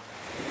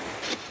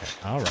 Okay,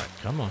 alright,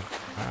 come on.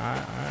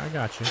 I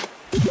got you.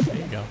 There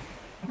you go.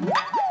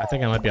 I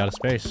think I might be out of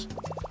space.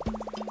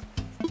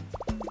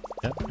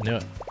 Yep, I knew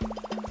it.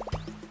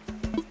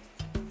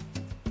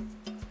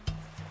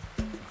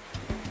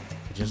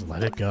 Just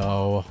let it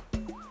go.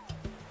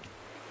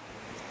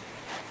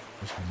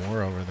 There's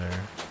more over there.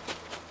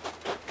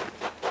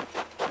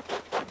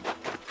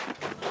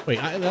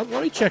 Wait, let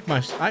me check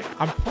my...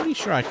 I'm pretty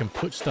sure I can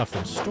put stuff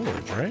in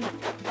storage, right?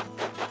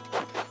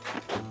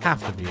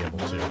 Have to be able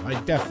to. I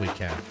definitely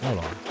can. Hold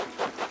on.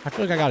 I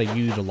feel like I gotta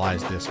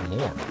utilize this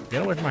more.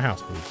 Get away from my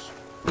house, please.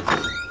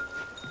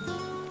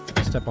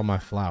 Step on my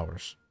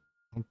flowers.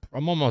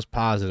 I'm almost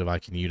positive I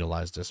can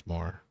utilize this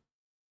more.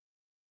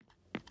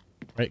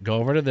 Right, go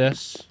over to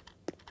this.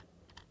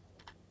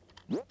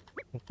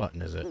 What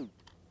button is it?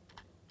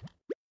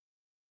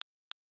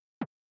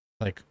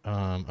 Like,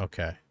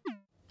 okay.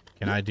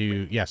 Can I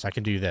do... Yes, I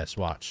can do this.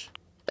 Watch.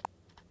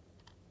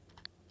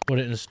 Put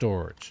it in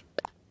storage.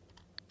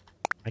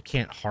 I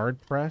can't hard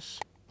press?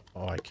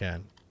 Oh, I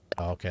can.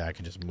 Oh, okay, I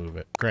can just move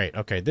it. Great.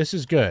 Okay, this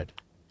is good.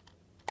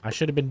 I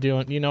should have been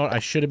doing... You know what? I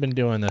should have been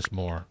doing this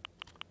more.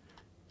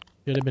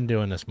 Should have been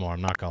doing this more.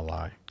 I'm not gonna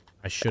lie.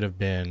 I should have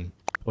been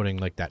putting,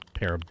 like, that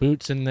pair of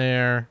boots in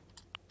there.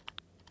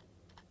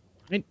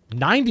 I mean,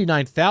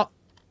 99,000...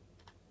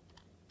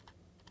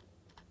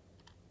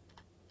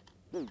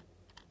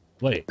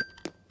 Wait.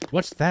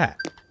 What's that?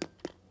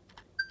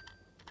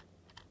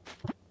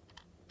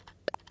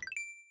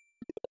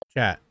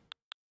 Chat.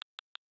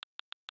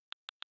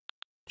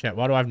 Chat,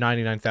 why do I have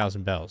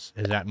 99,000 bells?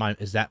 Is that my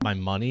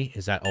money?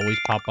 Is that always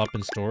pop up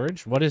in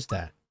storage? What is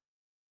that?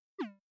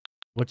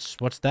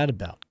 What's that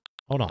about?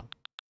 Hold on.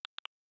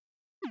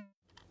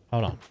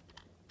 Hold on.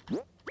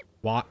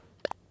 What?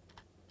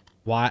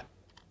 What?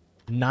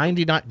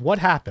 99... What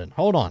happened?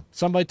 Hold on.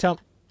 Somebody tell...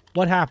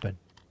 What happened?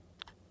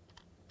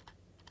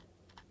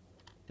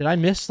 Did I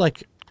miss,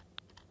 like...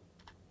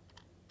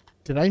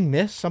 Did I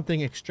miss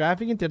something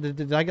extravagant?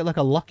 Did I get, like,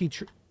 a lucky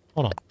tree?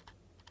 Hold on.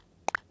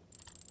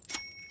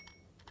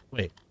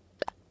 Wait.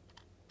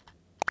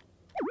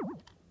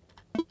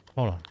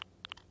 Hold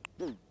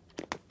on.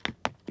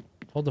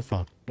 Hold the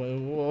phone.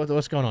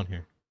 What's going on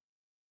here?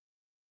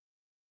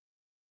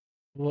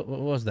 What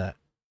was that?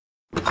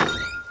 Hold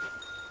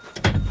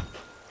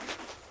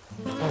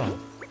on.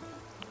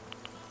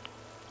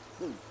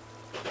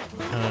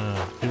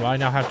 Do I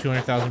now have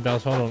 200,000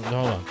 bells? Hold on.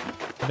 I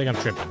think I'm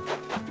tripping.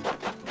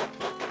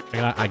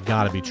 I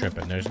gotta be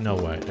tripping. There's no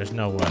way. There's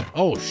no way.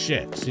 Oh,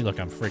 shit. See, look,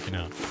 I'm freaking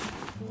out.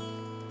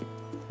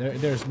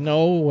 There's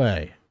no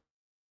way.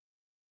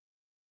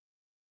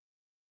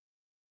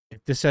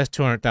 If this says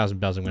 200,000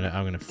 bells, I'm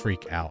gonna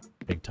freak out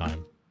big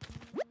time.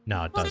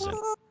 No, it doesn't.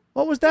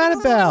 What was that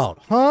about?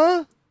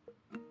 Huh?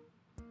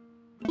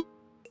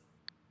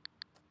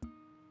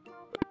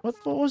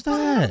 What was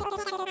that?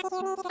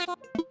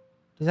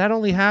 Does that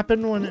only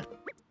happen when it...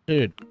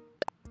 Dude.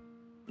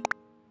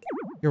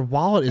 Your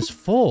wallet is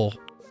full.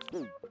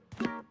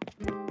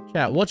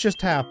 Chat, what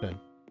just happened?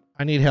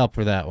 I need help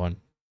for that one.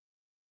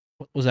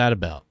 What was that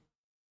about?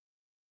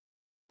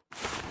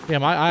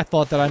 Damn, I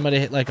thought that I might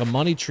have hit like a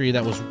money tree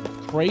that was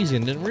crazy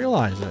and didn't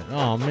realize it.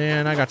 Oh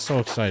man, I got so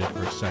excited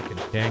for a second.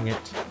 Dang it.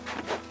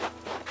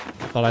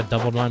 I thought I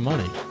doubled my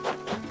money.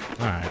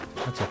 Alright,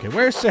 that's okay.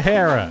 Where's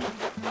Sahara?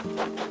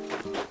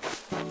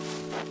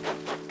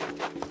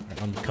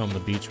 Alright, I'm gonna come to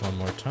the beach one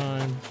more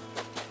time.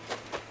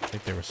 I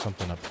think there was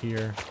something up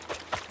here.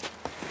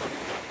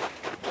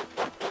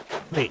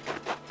 Wait.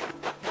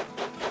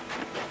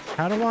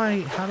 How do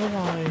I...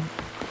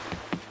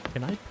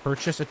 Can I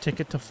purchase a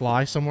ticket to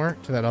fly somewhere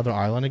to that other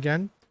island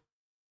again?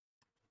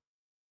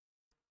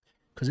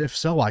 Because if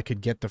so, I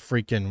could get the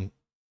freaking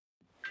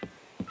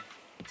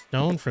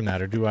stone from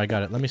that. Or do I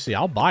got it? Let me see.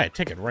 I'll buy a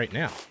ticket right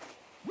now.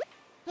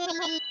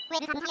 I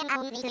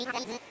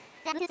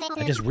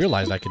just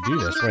realized I could do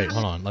this. Wait,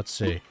 hold on. Let's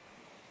see.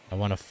 I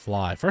want to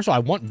fly. First of all, I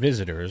want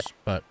visitors,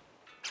 but...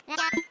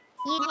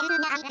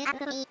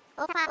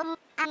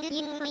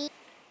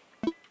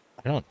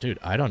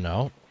 I don't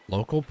know.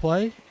 Local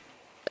play?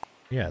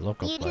 Yeah,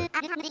 local play.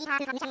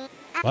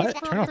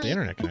 What? Turn off the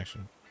internet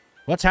connection.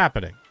 What's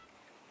happening?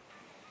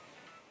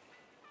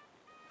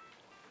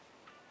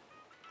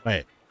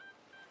 Wait.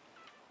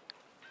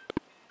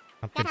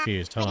 I'm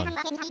confused. Hold on.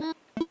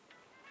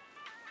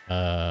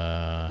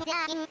 I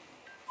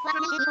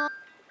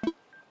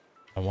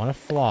want to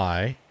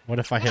fly. What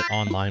if I hit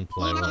online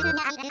play?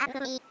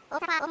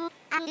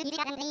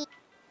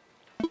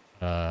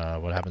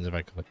 What happens if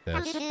I click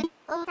this?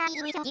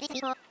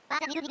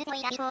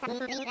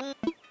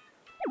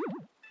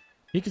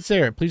 You can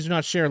say it. Please do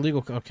not share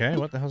illegal... Okay,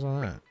 what the hell's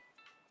on that?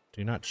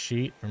 Do not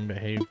cheat or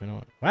behave...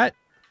 What?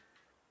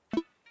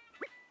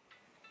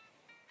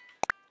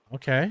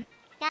 Okay.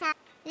 I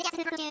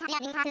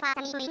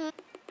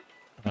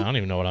don't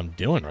even know what I'm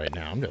doing right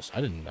now.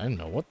 I didn't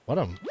know what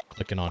I'm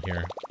clicking on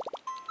here.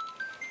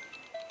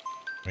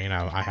 I mean,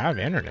 I have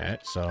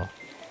internet, so...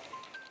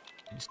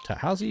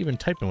 How's he even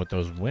typing with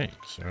those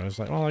wings? I was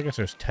like, well, I guess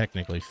there's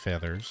technically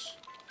feathers.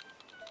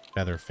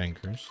 Feather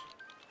fingers.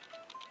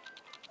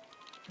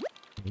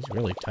 He's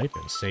really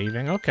typing.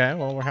 Saving. Okay,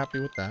 well, we're happy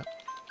with that.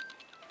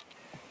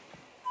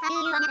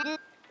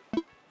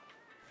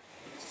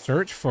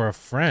 Search for a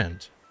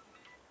friend.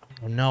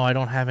 Oh, no, I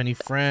don't have any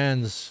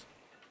friends.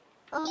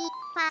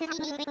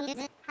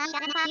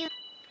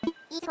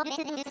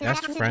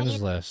 Best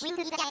friends list.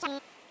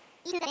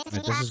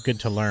 Right, this is good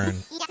to learn.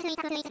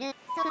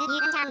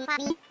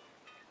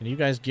 Can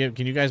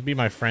you guys be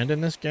my friend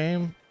in this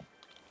game?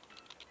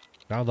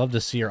 I'd love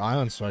to see your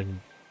island so I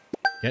can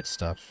get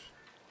stuff.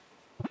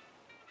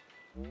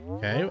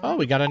 Okay. Oh,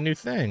 we got a new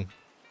thing.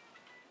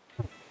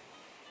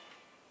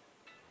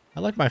 I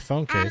like my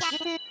phone case.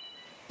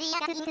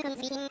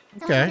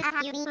 Okay.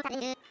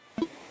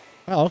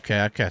 Oh,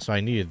 okay, okay. So I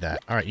needed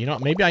that. All right, you know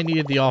what? Maybe I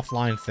needed the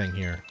offline thing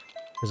here.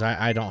 Because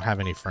I don't have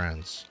any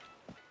friends.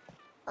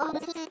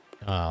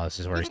 Oh, this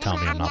is where he's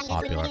telling me I'm not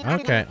popular.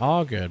 Okay,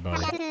 all good,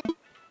 buddy.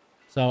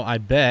 So I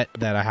bet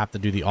that I have to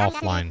do the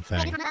offline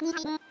thing.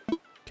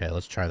 Okay,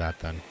 let's try that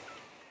then.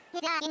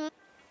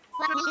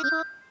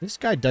 This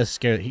guy does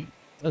scare... He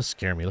does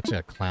scare me. He looks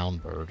like a clown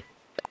bird.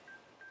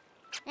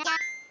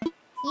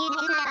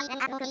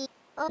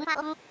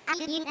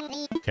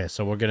 Okay,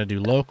 so we're gonna do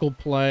local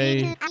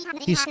play.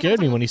 He scared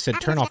me when he said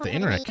turn off the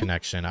internet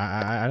connection.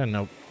 I didn't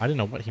know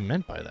what he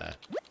meant by that.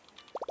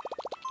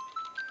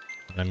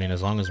 I mean,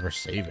 as long as we're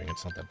saving,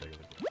 it's not that big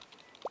of a deal.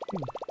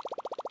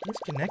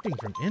 Disconnecting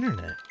from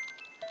internet.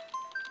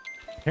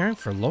 Preparing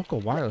for local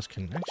wireless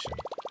connection.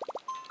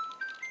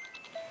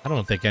 I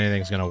don't think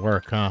anything's gonna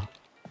work, huh?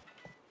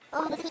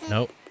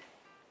 Nope.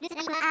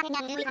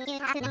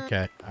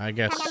 Okay, I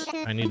guess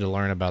I need to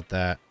learn about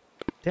that.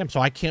 Damn, so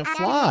I can't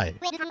fly.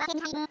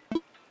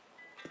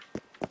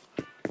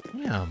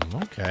 Damn,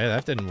 okay,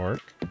 that didn't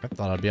work. I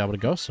thought I'd be able to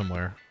go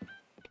somewhere.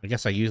 I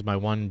guess I used my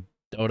one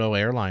Dodo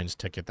Airlines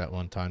ticket that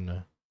one time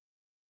to...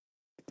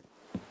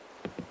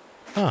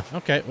 Huh,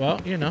 okay,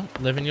 well, you know,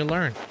 live and you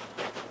learn.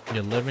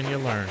 You live and you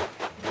learn.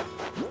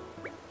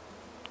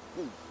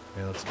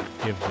 Okay, let's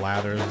give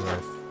Blathers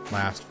our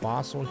last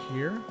fossil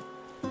here.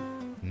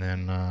 And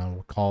then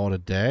we'll call it a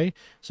day.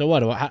 So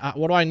what do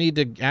I need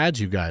to add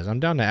you guys? I'm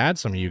down to add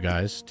some of you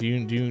guys.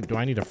 Do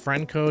I need a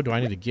friend code? Do I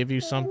need to give you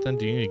something?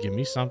 Do you need to give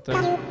me something?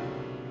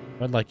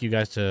 I'd like you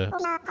guys to...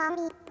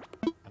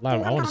 I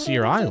want to see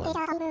your island.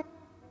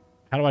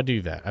 How do I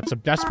do that?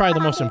 That's probably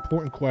the most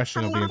important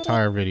question of the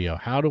entire video.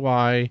 How do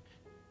I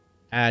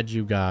add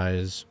you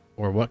guys,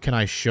 or what can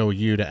I show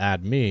you to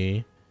add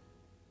me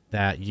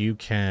that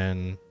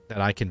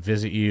I can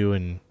visit you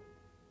and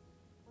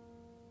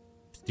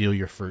steal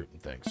your fruit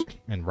and things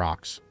and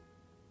rocks?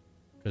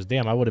 Because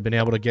damn, I would have been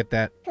able to get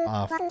that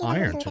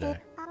iron today.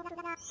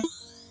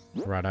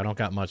 Right, I don't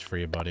got much for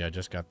you, buddy. I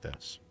just got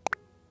this.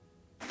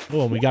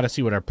 Oh, and we got to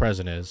see what our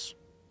present is.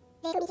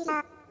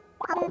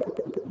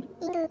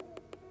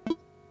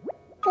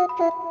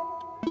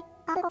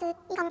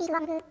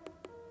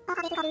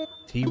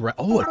 T-Rex.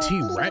 Oh, a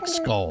T-Rex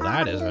skull.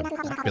 I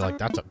feel like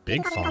that's a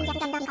big find.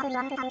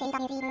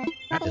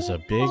 That is a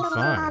big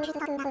find.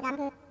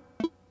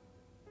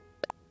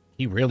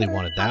 He really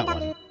wanted that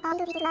one. Okay.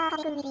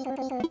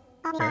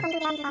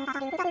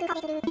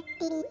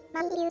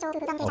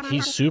 Oh,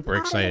 he's super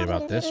excited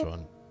about this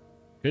one.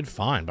 Good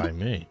find by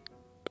me.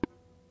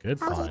 Good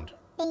find.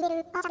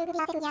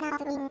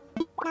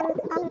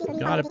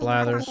 Got it,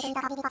 Blathers.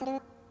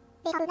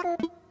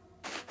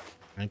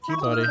 Thank you,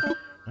 buddy.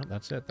 Oh,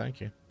 that's it.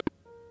 Thank you.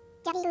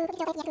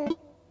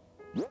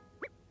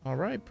 All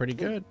right, pretty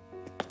good.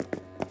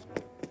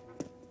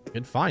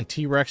 Good find.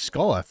 T-Rex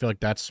skull. I feel like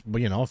that's,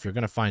 you know, if you're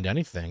going to find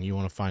anything, you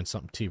want to find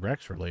something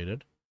T-Rex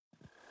related.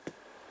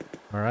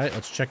 All right,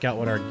 let's check out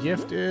what our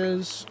gift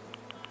is.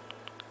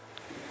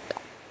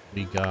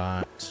 We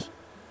got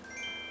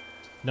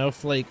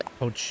Snowflake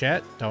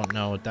Pochette. Don't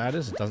know what that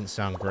is. It doesn't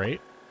sound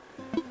great.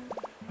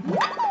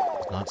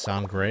 Does not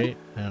sound great.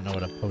 I don't know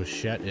what a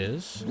pochette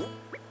is.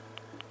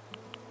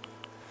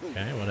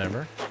 Okay,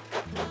 whatever.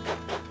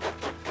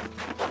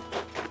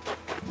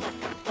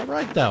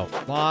 Alright, though.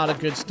 A lot of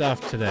good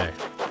stuff today.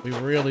 We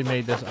really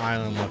made this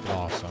island look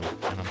awesome,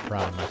 and I'm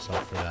proud of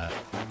myself for that.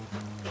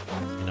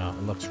 You know,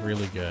 it looks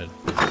really good.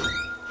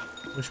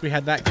 Wish we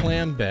had that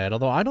clam bed,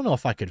 although I don't know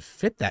if I could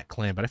fit that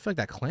clam bed. I feel like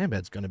that clam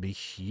bed's going to be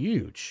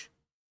huge.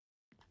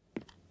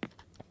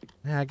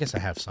 Yeah, I guess I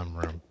have some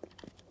room.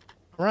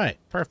 Alright,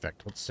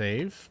 perfect. Let's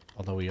save,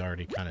 although we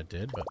already kind of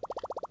did, but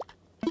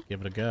let's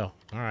give it a go.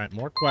 Alright,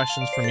 more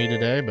questions for me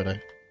today, but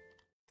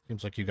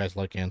seems like you guys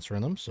like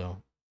answering them, so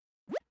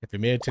if you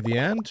made it to the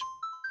end,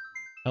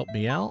 help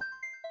me out.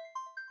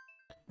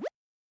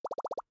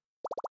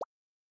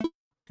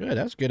 Good,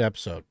 that was a good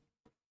episode.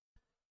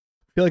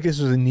 I feel like this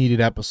was a needed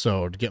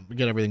episode to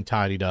get everything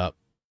tidied up.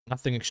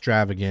 Nothing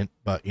extravagant,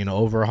 but, you know,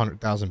 over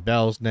 100,000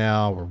 bells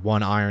now. We're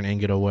 1 iron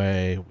ingot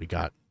away. We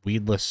got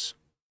weedless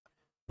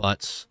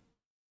butts,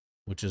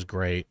 which is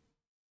great.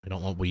 We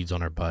don't want weeds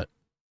on our butt.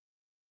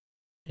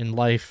 In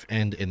life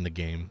and in the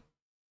game.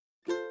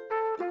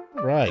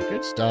 All right,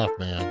 good stuff,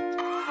 man.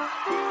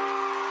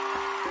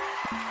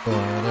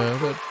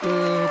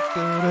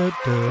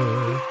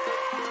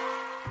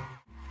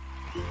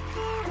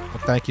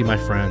 Well, thank you, my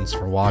friends,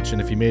 for watching.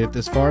 If you made it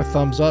this far,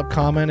 thumbs up,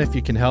 comment if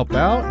you can help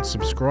out, and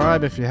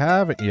subscribe if you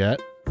haven't yet.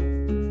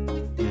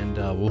 And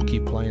we'll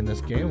keep playing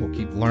this game. We'll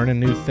keep learning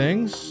new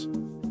things.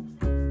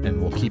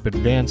 And we'll keep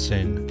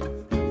advancing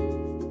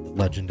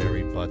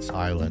Legendary Butts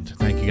Island.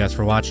 Thank you guys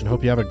for watching.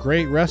 Hope you have a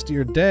great rest of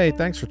your day.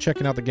 Thanks for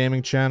checking out the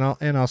gaming channel,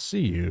 and I'll see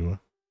you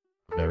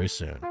very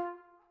soon.